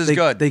almost as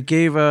good. They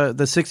gave the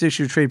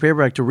 6-issue trade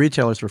paperback to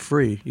retailers for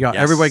free. Yes.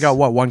 Everybody got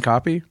what, one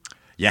copy?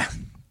 Yeah,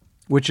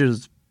 Which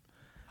is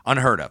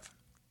unheard of.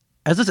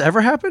 has this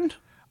ever happened?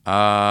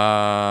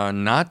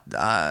 Not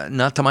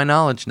to my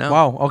knowledge. No.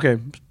 Wow. Okay.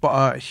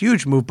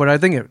 Huge move, but I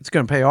think it's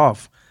going to pay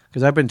off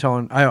because I've been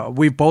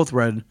we've both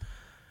read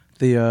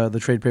the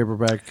trade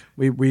paperback.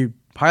 We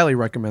highly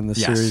recommend this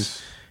Yes.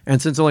 series,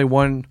 and since only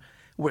one.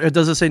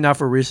 Does it say not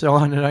for resale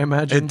on it, I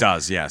imagine? It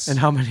does, yes. And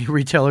how many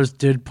retailers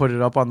did put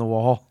it up on the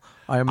wall,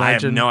 I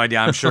imagine? I have no idea.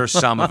 I'm sure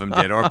some of them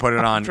did, or put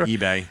it on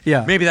eBay.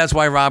 Yeah. Maybe that's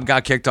why Rob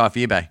got kicked off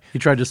eBay. He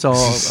tried to sell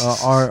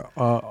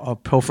a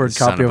pilfered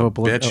Son copy of of a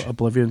bitch.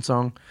 Oblivion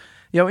song.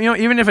 Yeah,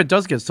 even if it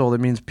does get sold, it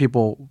means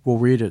people will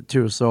read it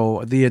too.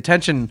 So the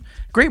attention,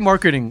 great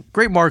marketing.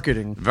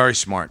 Very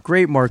smart.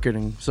 Great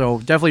marketing. So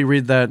definitely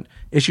read that.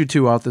 Issue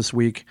 2 out this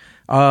week.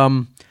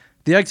 The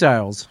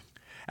Exiles.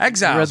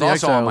 Exiles The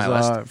also on my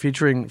list.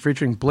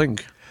 featuring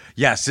Blink.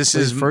 Yes, this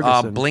Blake is a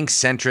Ferguson.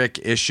 Blink-centric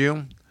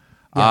issue.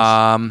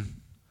 Yes.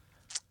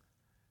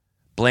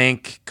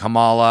 Blink,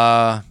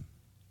 Kamala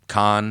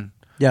Khan,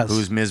 Yes.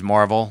 who's Ms.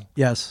 Marvel,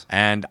 Yes.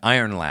 and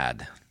Iron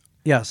Lad,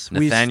 Yes.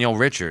 Nathaniel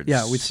Richards.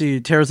 Yeah, we see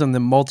tears in the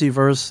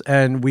multiverse,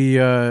 and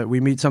we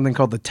meet something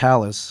called the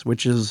Talus,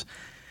 which is,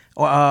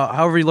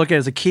 however you look at it,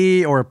 as a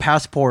key or a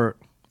passport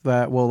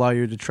that will allow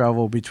you to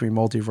travel between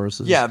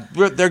multiverses. Yeah,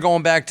 they're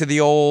going back to the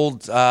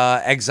old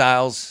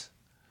Exiles,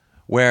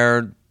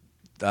 where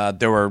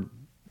there were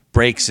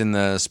breaks in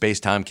the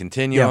space-time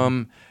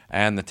continuum,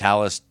 and the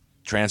Talus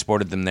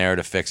transported them there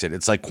to fix it.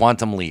 It's like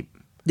Quantum Leap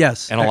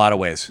Yes. in a lot of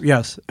ways.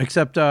 Yes,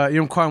 except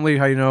Quantum Leap,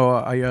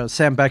 how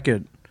Sam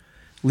Beckett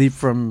leaped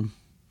from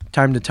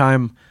time to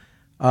time.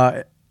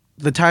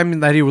 The time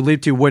that he would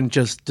leap to wouldn't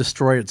just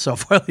destroy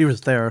itself while he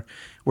was there.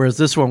 Whereas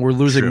this one, we're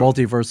losing True.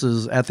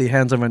 multiverses at the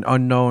hands of an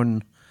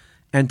unknown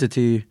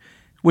entity,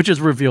 which is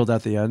revealed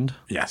at the end.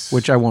 Yes.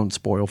 Which I won't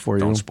spoil for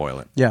you. Don't spoil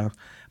it. Yeah.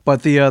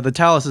 But the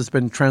Talus has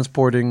been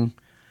transporting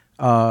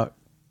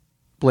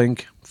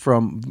Blink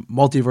from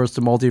multiverse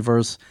to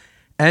multiverse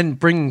and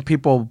bringing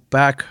people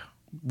back,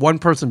 one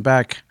person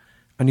back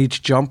on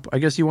each jump, I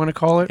guess you want to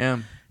call it. Yeah.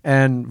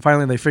 And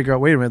finally they figure out,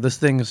 wait a minute, this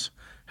thing's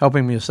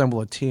helping me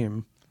assemble a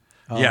team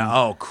Yeah.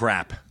 Oh,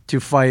 crap. to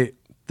fight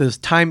this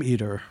Time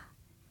Eater,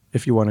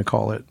 if you want to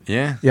call it.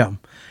 Yeah. Yeah.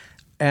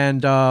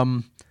 And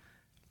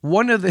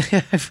one of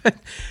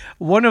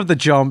the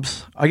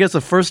jumps, I guess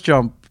the first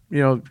jump,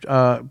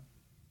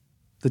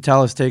 the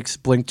Talus takes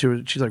Blink to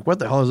it. She's like, what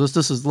the hell is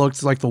this? This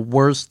looks like the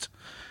worst,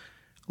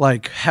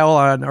 like hell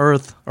on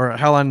earth or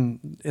hell in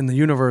the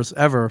universe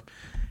ever.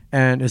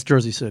 And it's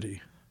Jersey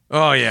City.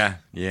 Oh, yeah.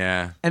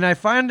 Yeah. And I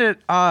find it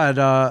odd.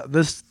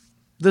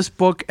 This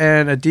book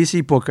and a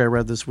DC book I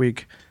read this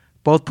week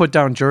both put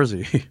down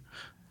Jersey.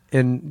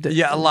 And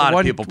Yeah, a lot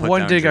of people put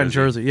one down dig on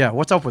Jersey. Jersey. Yeah,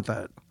 what's up with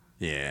that?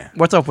 Yeah.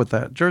 What's up with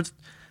that?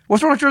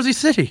 What's wrong with Jersey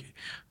City?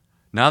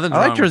 Nothing I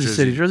like wrong with Jersey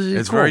City. Jersey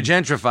is it's cool. very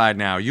gentrified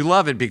now. You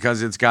love it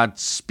because it's got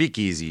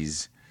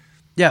speakeasies.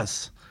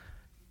 Yes,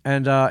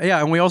 and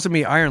and we also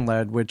meet Iron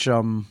Lad, which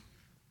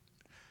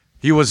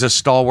He was a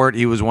stalwart.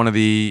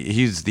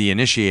 He's the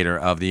initiator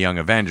of the Young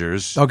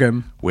Avengers. okay,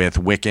 With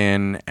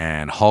Wiccan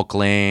and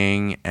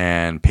Hulkling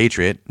and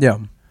Patriot. yeah,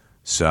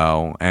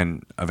 So,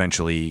 and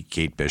eventually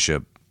Kate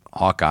Bishop,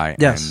 Hawkeye,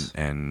 Yes.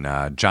 and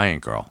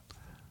Giant Girl,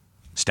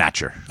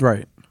 Stature.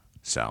 right,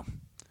 So,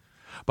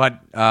 but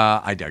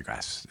I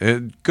digress.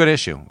 Good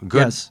issue.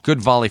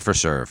 Good volley for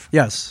serve.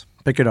 yes,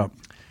 pick it up.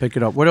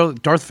 What else?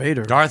 Darth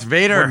Vader. Darth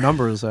Vader. What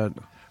number is that?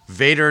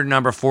 Vader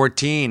number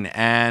 14,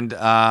 and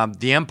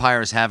the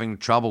Empire is having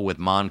trouble with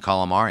Mon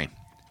Calamari.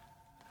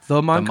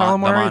 The Mon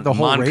Calamari, the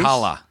whole Mon race.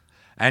 Cala.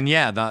 And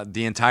yeah,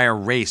 the entire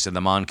race of the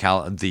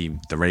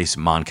the race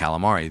Mon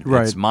Calamari.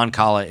 Right. It's Mon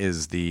Cala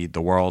is the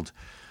world.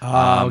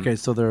 Okay,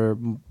 so they're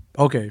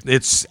okay.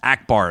 It's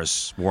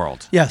Akbar's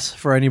world. Yes,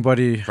 for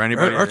anybody. For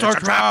anybody, It's a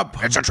trap.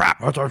 It's a trap.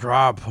 It's a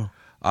trap.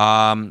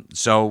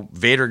 So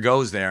Vader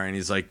goes there and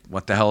he's like,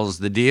 "What the hell's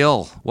the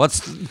deal? What's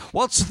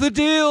the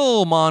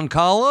deal, Mon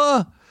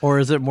Cala?" Or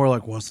is it more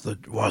like, what's the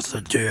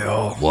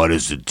deal? What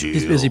is the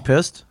deal? Is he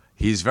pissed?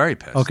 He's very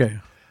pissed. Okay.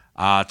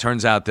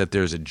 Turns out that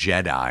there's a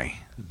Jedi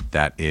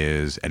that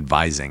is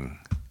advising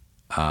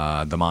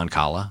the Mon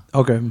Cala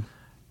Okay.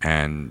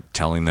 and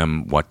telling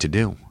them what to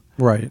do.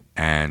 Right.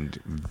 And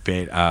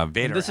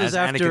Vader This as is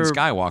after Anakin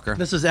Skywalker.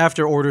 This is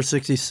after Order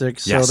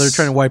 66, Yes. so they're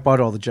trying to wipe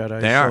out all the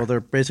Jedi. They are. So they're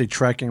basically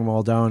tracking them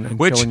all down and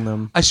Which, killing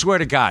them. I swear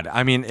to God,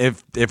 I mean,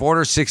 if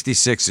Order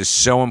 66 is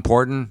so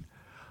important,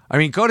 I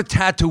mean, go to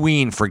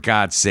Tatooine for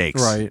God's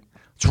sakes. Right.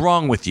 What's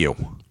wrong with you?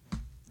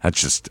 That's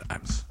just,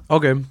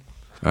 Okay.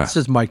 This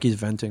is Mike. He's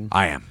venting.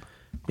 I am.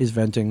 He's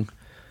venting.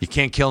 You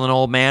can't kill an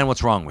old man.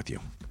 What's wrong with you?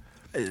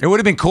 It would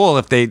have been cool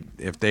if they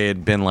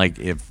had been like,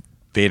 if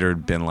Vader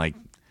had been like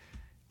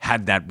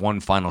had that one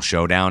final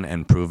showdown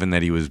and proven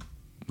that he was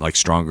like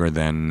stronger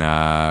than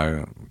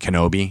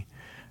Kenobi,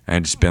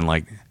 and just been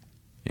like,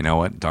 you know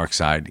what,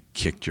 Darkseid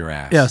kicked your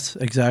ass. Yes,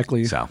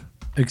 exactly. So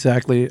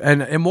exactly,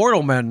 and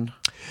Immortal Men.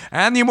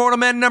 And the Immortal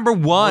Men number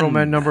 1. Immortal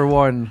Men number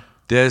 1.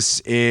 This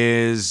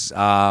is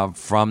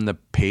from the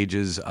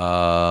pages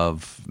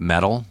of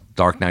Metal,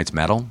 Dark Knight's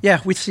Metal.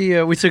 Yeah, we see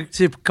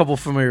a couple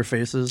familiar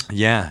faces.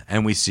 Yeah,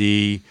 and we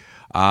see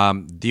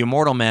the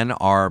Immortal Men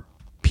are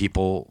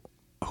people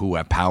who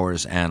have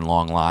powers and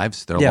long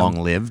lives. They're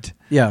long-lived.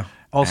 Yeah,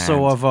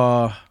 also of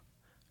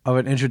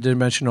an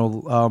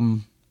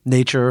interdimensional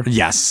nature.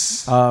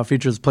 Yes.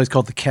 Features a place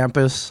called the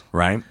Campus.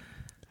 Right.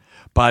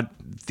 But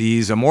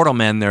these Immortal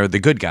Men, they're the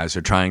good guys.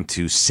 They're trying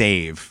to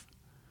save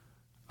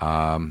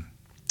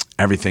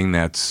everything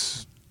they're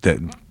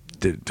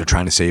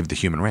trying to save the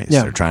human race.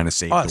 Yeah. They're trying to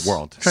save the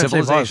world,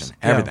 civilization,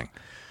 everything.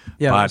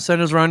 Yeah, but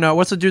Senators around now.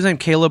 What's the dude's name?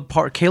 Caleb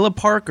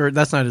Park, or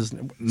that's not his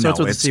name. No,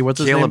 it's C. What's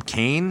his Caleb name?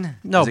 Kane?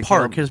 No,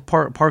 Park. His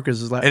Park is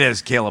his last. It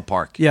is Caleb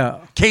Park. Yeah,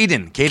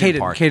 Caden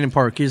Park. Caden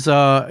Park.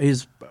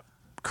 He's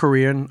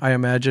Korean, I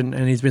imagine,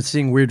 and he's been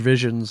seeing weird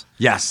visions.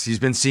 Yes, he's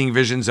been seeing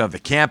visions of the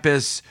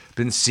campus.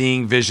 Been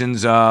seeing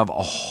visions of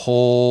a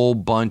whole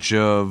bunch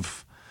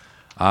of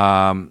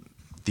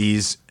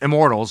these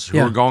immortals who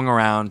are going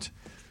around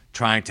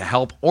trying to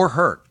help or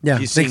hurt. Yeah,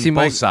 he's seeing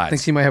both sides.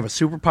 Thinks he might have a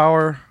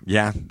superpower.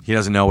 Yeah, he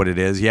doesn't know what it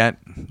is yet.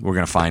 We're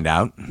going to find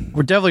out.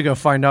 We're definitely going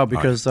to find out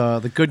because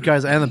the good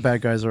guys and the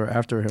bad guys are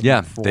after him.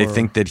 Yeah, they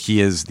think that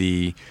he's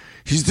the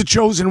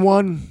chosen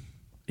one.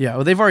 Yeah,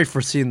 well, they've already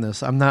foreseen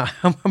this. I'm not.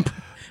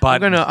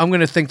 But I'm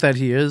gonna think that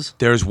he is.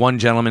 There's one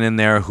gentleman in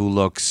there who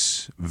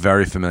looks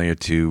very familiar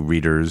to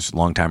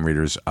longtime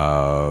readers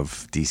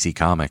of DC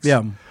Comics.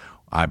 Yeah,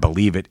 I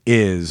believe it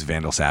is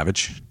Vandal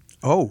Savage.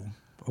 Oh.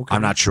 Okay.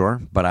 I'm not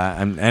sure, but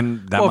and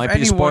that might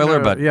be a spoiler,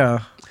 but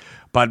yeah.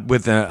 But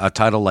with a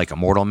title like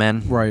Immortal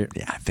Men, right?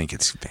 Yeah, I think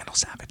it's Vandal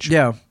Savage.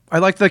 Yeah, I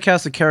like the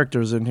cast of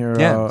characters in here.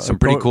 Yeah, some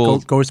pretty cool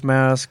Ghost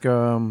Mask.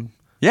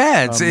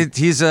 Yeah,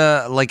 he's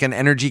like an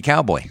energy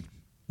cowboy.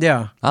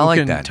 Yeah, I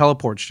like that.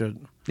 Teleport shit.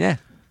 Yeah,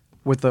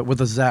 with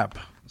a zap,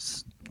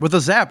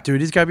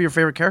 dude. He's got to be your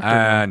favorite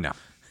character. No.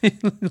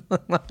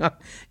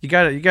 you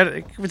got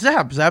it.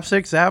 Zap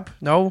 6, Zap.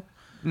 No,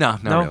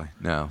 not really.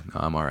 No,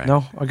 I'm all right.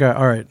 No,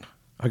 all right.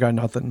 I got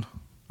nothing.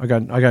 I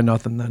got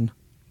nothing then.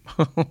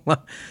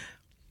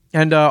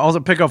 And also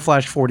pick up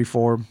Flash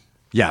 44.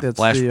 Yeah,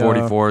 Flash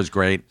 44 is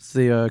great. It's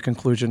the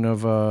conclusion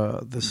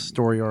of this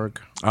story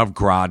arc of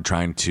Grodd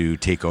trying to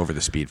take over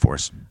the Speed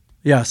Force.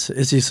 Yes,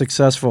 is he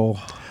successful?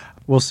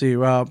 We'll see.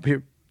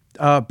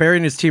 Barry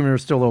and his team are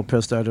still a little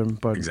pissed at him,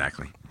 but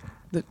exactly.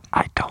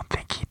 I don't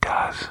think he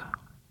does.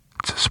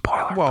 It's a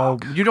spoiler. Well,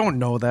 you don't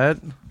know that.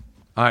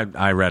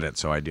 I read it,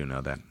 so I do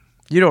know that.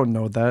 You don't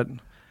know that.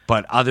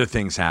 But other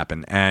things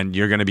happen, and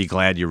you're going to be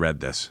glad you read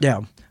this.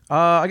 Yeah.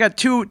 I got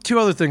two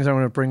other things I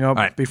want to bring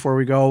up before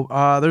we go.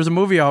 There's a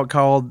movie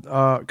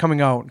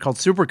coming out called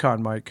Supercon,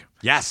 Mike.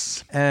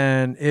 Yes.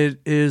 And it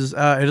is a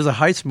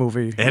heist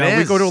movie. It is.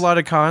 We go to a lot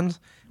of cons.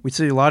 We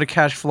see a lot of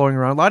cash flowing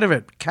around. A lot of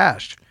it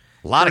cash.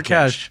 A lot of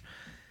cash.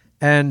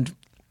 And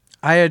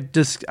I had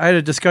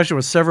a discussion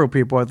with several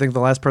people. I think the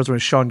last person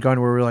was Sean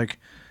Gunn, where we were like,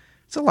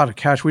 it's a lot of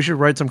cash. We should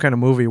write some kind of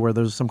movie where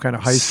there's some kind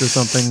of heist or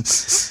something.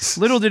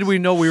 Little did we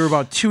know we were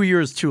about 2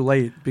 years too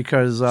late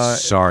because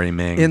sorry,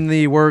 Ming. In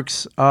the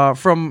works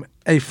from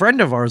a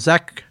friend of ours,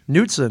 Zach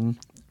Knutson,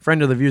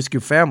 friend of the View Askew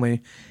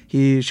family.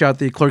 He shot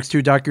the Clerks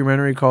 2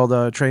 documentary called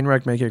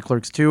Trainwreck, Make It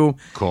Clerks 2.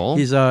 Cool.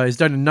 He's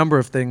done a number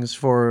of things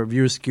for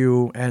View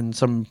Askew and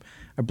some,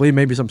 I believe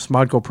maybe some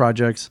Smodco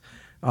projects.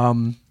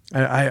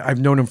 I've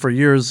known him for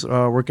years,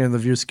 working in the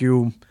View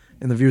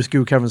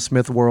Askew Kevin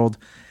Smith world.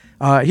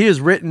 He has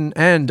written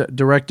and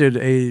directed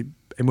a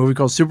movie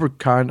called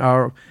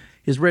Supercon.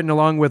 He's written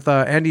along with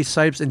Andy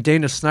Sipes and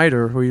Dana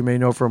Snyder, who you may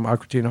know from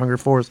Aqua Teen Hunger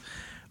Force,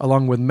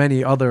 along with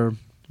many other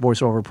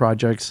voiceover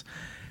projects.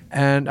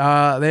 And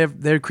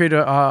they've created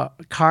a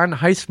con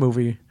heist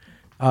movie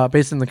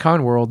based in the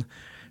con world.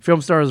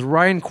 Film stars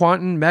Ryan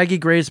Quanten, Maggie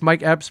Grace,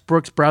 Mike Epps,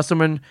 Brooks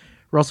Brasselman,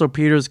 Russell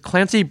Peters,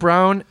 Clancy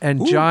Brown,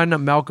 and John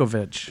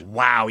Malkovich.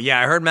 Wow,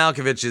 yeah, I heard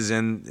Malkovich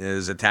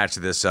is attached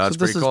to this, so it's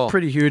pretty cool. This is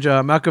pretty huge.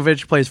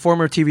 Malkovich plays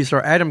former TV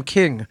star Adam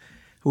King,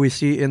 who we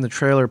see in the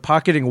trailer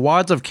pocketing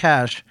wads of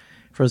cash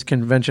for his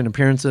convention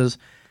appearances.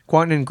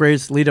 Quanten and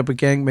Grace lead up a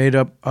gang made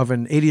up of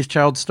an 80s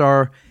child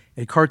star,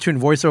 a cartoon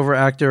voiceover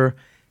actor,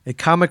 a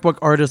comic book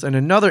artist, and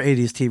another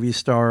 80s TV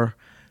star.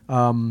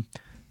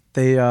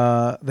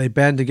 They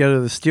band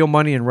together to steal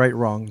money and right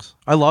wrongs.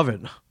 I love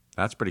it.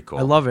 That's pretty cool.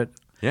 I love it.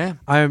 Yeah.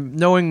 I'm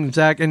knowing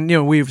Zach,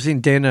 and we've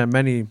seen Dana at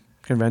many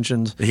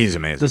conventions. He's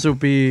amazing.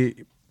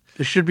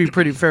 It should be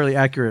fairly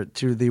accurate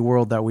to the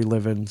world that we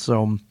live in.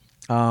 So,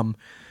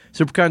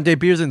 Supercon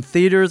debuts in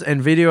theaters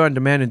and video on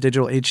demand and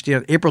digital HD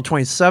on April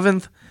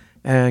 27th,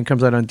 and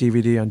comes out on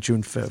DVD on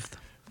June 5th.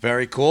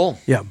 Very cool.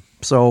 Yeah.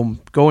 So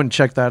go and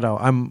check that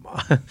out.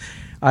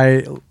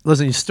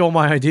 Listen, you stole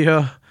my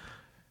idea,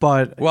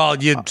 but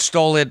you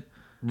stole it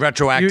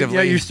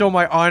retroactively. You stole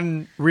my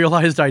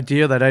unrealized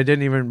idea that I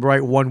didn't even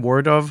write one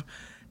word of,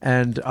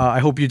 and I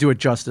hope you do it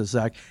justice,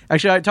 Zach.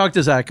 Actually, I talked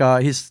to Zach.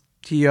 I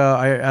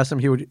asked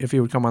him if he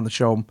would come on the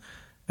show,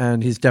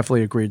 and he's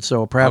definitely agreed.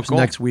 So perhaps cool.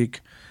 next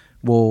week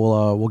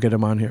we'll get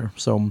him on here.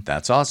 So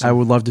That's awesome. I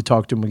would love to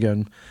talk to him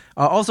again.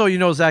 Also,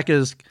 Zach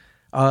is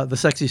the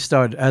sexy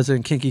stud, as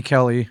in Kinky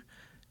Kelly,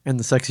 and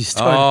the sexy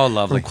stud. Oh,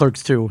 lovely. From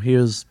Clerks 2. He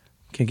is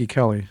Kinky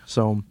Kelly.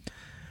 So,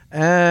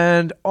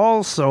 and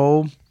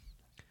also,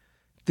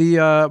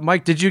 the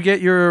Mike, did you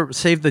get your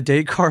save the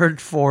date card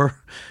for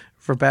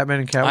Batman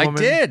and Catwoman?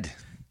 I did.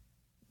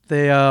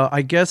 They,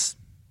 I guess.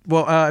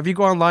 Well, if you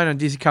go online on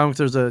DC Comics,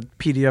 there's a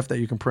PDF that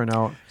you can print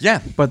out.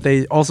 Yeah. But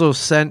they also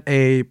sent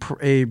a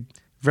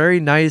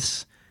very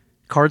nice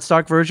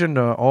cardstock version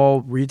to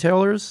all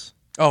retailers.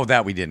 Oh,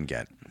 that we didn't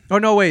get. Oh,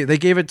 no, wait. They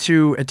gave it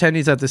to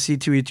attendees at the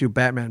C2E2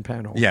 Batman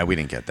panel. Yeah, we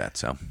didn't get that.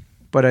 So,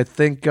 but I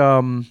think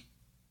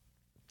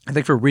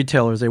for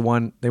retailers, they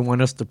want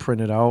us to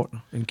print it out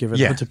and give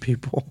it out to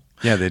people.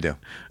 Yeah, they do.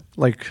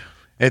 Like,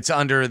 it's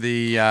under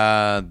the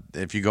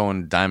if you go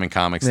in Diamond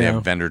Comics, they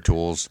have vendor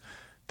tools.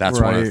 That's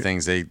one of the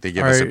things they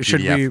give us a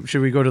PDF.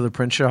 Should we go to the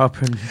print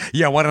shop and?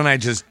 Yeah, why don't I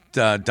just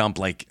dump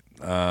like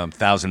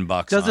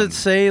 $1,000? Does it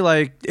say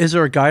like? Is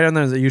there a guide on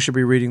there that you should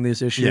be reading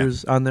these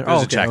issues on there?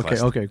 There's a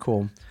checklist. Okay,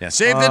 cool. Yeah,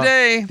 save the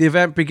day. The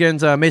event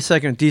begins May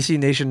 2nd. DC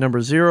Nation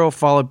number 0,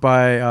 followed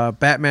by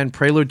Batman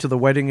Prelude to the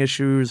Wedding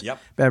issues. Yep.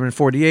 Batman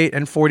 48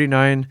 and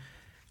 49,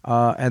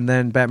 and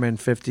then Batman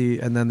 50,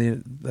 and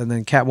then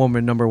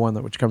Catwoman number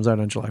 1, which comes out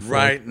on July 4th.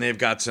 Right, and they've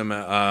got some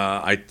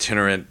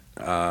itinerant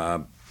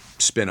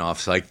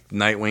spin-offs like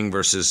Nightwing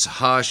versus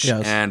Hush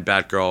and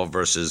Batgirl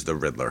versus the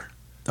Riddler.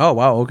 Oh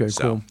wow! Okay,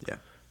 cool. Yeah.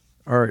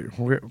 All right.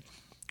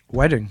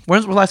 Wedding.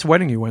 When's the last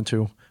wedding you went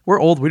to? We're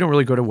old. We don't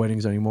really go to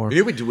weddings anymore.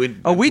 Yeah, we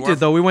did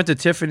though. We went to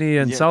Tiffany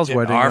and Sal's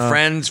wedding. Our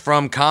friends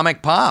from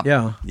Comic Pop.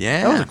 Yeah.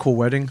 Yeah. That was a cool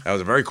wedding. That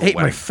was a very cool Ate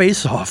wedding. my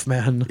face off,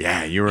 man.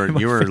 Yeah, you were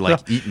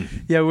like eating.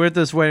 Yeah, we were at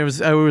this wedding.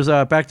 It was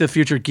Back to the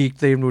Future geek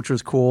themed, which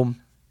was cool.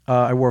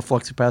 I wore a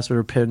flux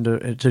capacitor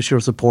pin to show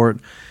support.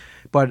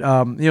 But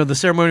the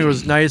ceremony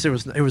was nice. It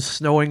was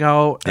snowing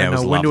out and a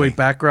windowing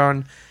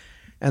background.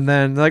 And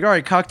then they're like, all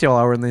right, cocktail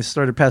hour, and they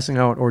started passing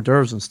out hors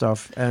d'oeuvres and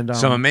stuff. And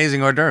some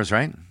amazing hors d'oeuvres,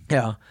 right?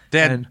 Yeah. They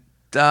had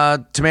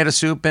tomato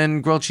soup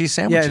and grilled cheese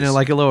sandwiches. Yeah, and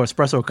like a little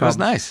espresso cup. It was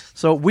nice.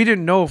 So we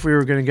didn't know if we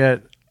were going to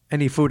get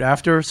any food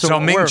after. So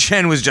Ming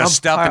Chen was just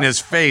stuffing his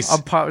face.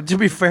 To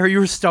be fair, you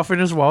were stuffing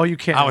as well. You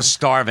can't. I was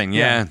starving.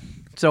 Yeah.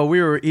 So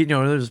we were eating.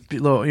 There's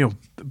little,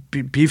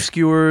 beef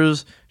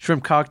skewers,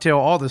 shrimp cocktail,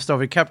 all this stuff.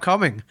 It kept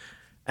coming.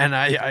 And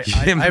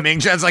Ming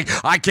Chen's like,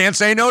 I can't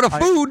say no to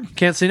food.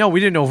 Can't say no. We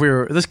didn't know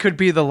if this could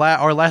be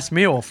our last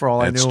meal for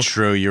all I knew. That's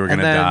true. You were going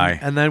to die.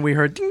 And then we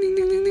heard ding, ding,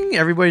 ding, ding, ding.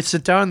 Everybody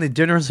sit down. The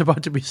dinner is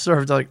about to be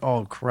served. Like,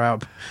 oh,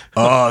 crap.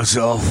 Oh,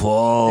 so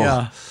full.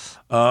 Yeah.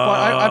 But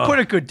I put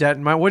a good dent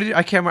in mine. What did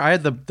I can't remember. I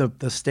had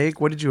the steak.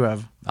 What did you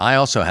have? I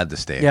also had the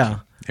steak. Yeah.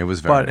 It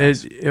was very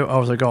nice. I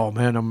was like, oh,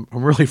 man, I'm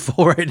really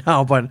full right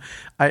now. But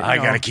I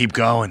got to keep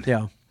going.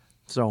 Yeah.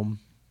 So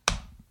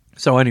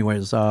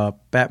anyways,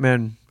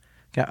 Batman...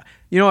 Yeah,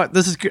 you know what?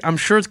 I'm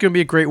sure it's going to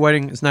be a great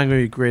wedding. It's not going to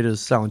be great as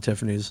Silent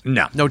Tiffany's.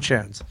 No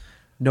chance.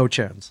 No,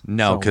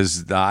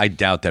 because I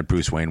doubt that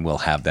Bruce Wayne will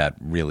have that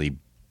really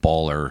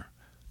baller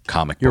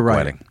comic book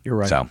wedding. You're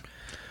right. So,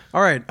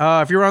 all right.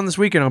 If you're around this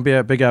weekend, I'll be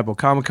at Big Apple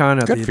Comic Con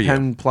at the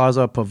Penn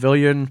Plaza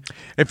Pavilion.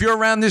 If you're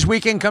around this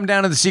weekend, come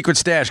down to the Secret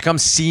Stash. Come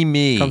see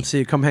me.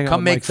 Come hang out.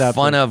 Come make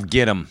fun of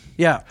Get 'em.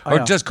 Yeah. Or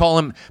just call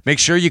him. Make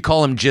sure you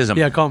call him Jism.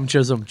 Yeah, call him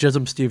Jism.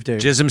 Jism Steve Dave.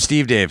 Jism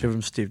Steve Dave.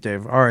 Jism Steve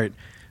Dave. All right.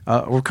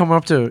 We're coming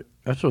up to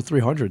episode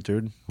 300,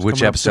 dude.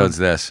 Which episode's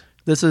this?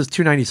 This is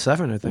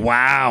 297, I think.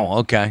 Wow.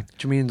 Okay.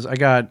 Which means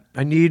I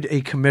need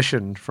a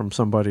commission from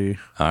somebody.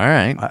 All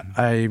right.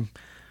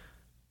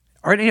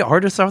 Aren't any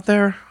artists out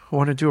there who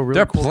want to do a really cool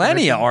There are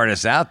plenty commission? of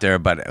artists out there,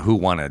 but who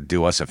want to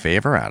do us a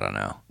favor? I don't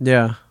know.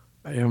 Yeah.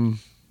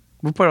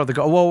 We'll put out the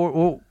goal.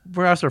 Well,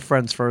 we'll ask our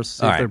friends first,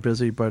 see if they're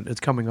busy, but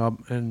it's coming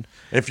up. And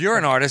if you're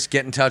an artist,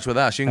 get in touch with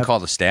us. You can call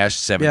the Stash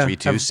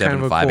 732-758.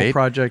 Kind of a cool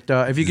project.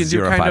 If you can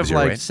do kind of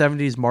like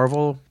 70s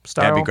Marvel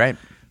style, that'd be great.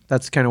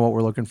 That's kind of what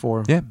we're looking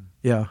for. Yeah.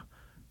 Yeah.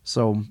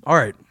 So, all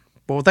right.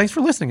 Well, thanks for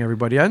listening,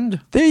 everybody.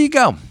 And there you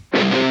go.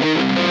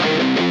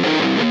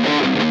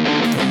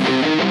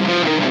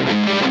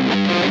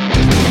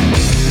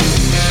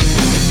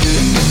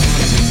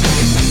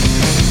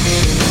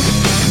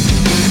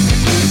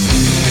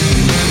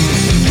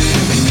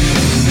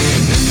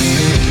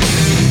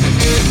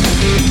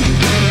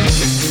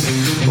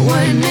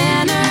 What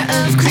manner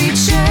of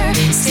creature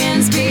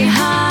stands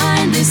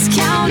behind this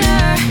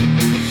counter?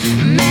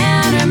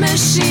 Man or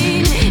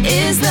machine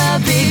is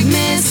the big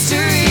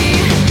mystery.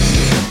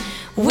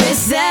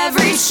 With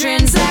every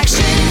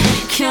transaction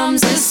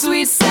comes a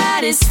sweet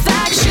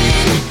satisfaction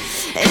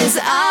as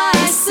I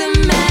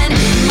cement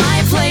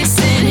my place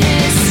in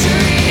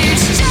history.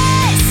 It's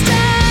just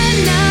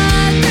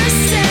another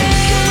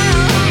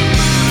sale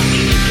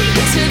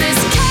to this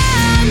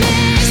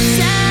comic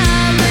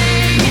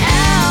selling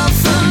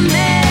alpha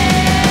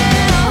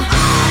male.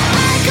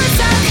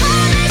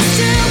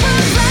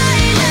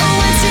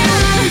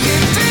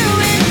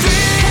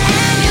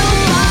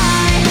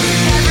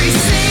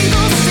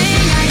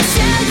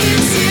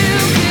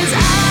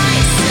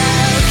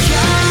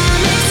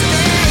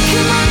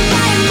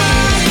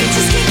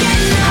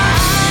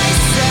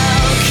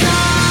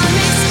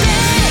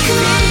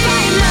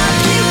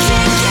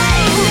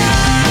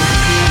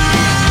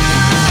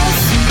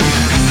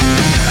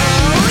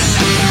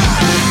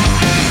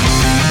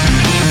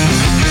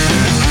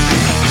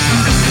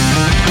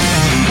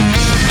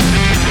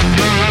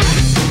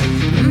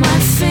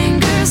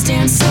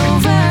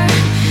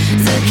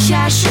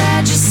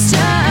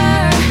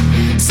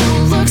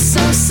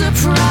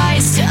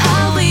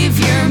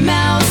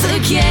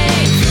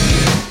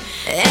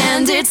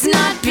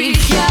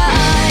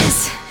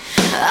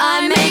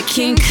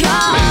 King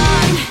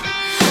Kong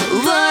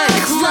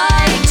look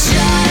like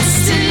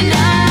just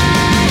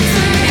another.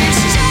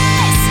 It's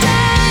just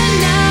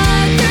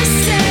another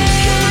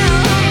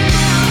sale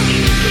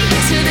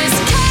to this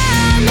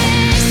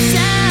comic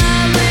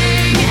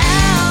selling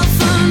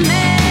alpha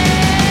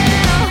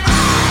male.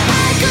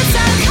 I could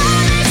sell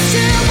comics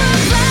to a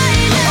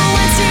blind man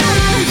once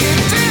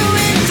you're through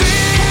and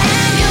through,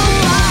 and you'll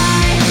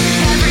buy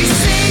every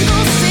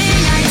single thing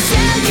I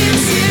tell you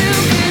to,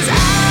 'cause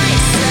I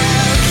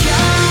sell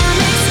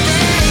comics,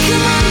 babe.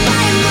 Come on,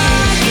 buy 'em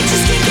up, you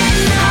just can't get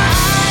enough.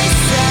 I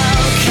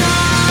sell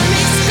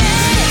comics,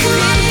 babe.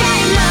 Come on, buy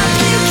 'em up,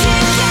 you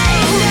can't get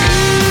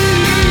enough.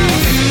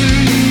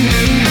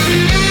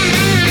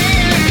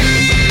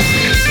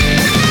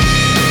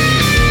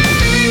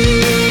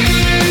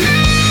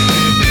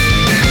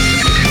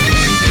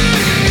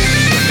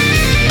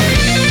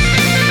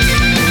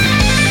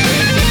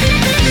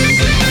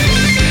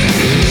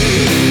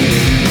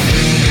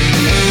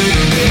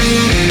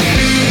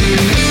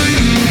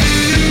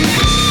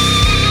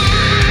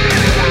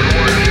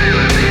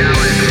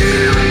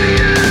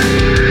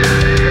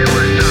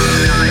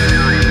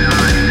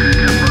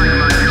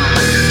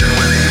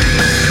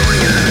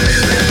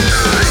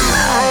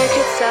 I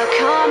could sell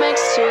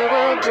comics to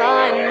a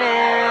blind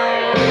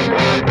man,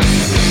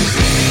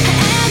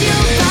 and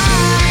you'll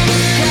buy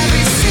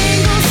every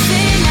single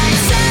thing I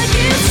tell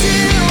you to.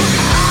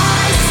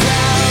 I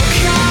sell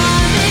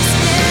comics,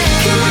 babe.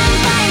 Come on,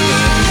 buy 'em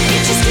up, you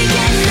just can't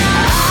get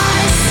enough.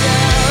 I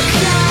sell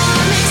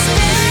comics,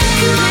 babe.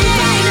 Come on,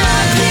 buy 'em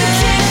up, you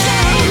can't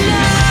get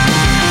enough.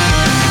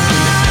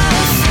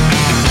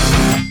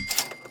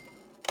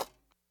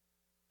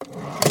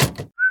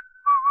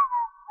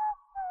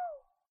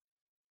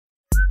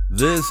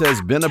 This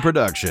has been a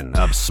production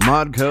of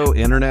Smodco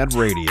Internet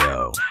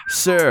Radio.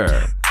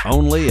 Sir,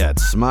 only at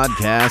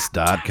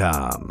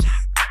smodcast.com.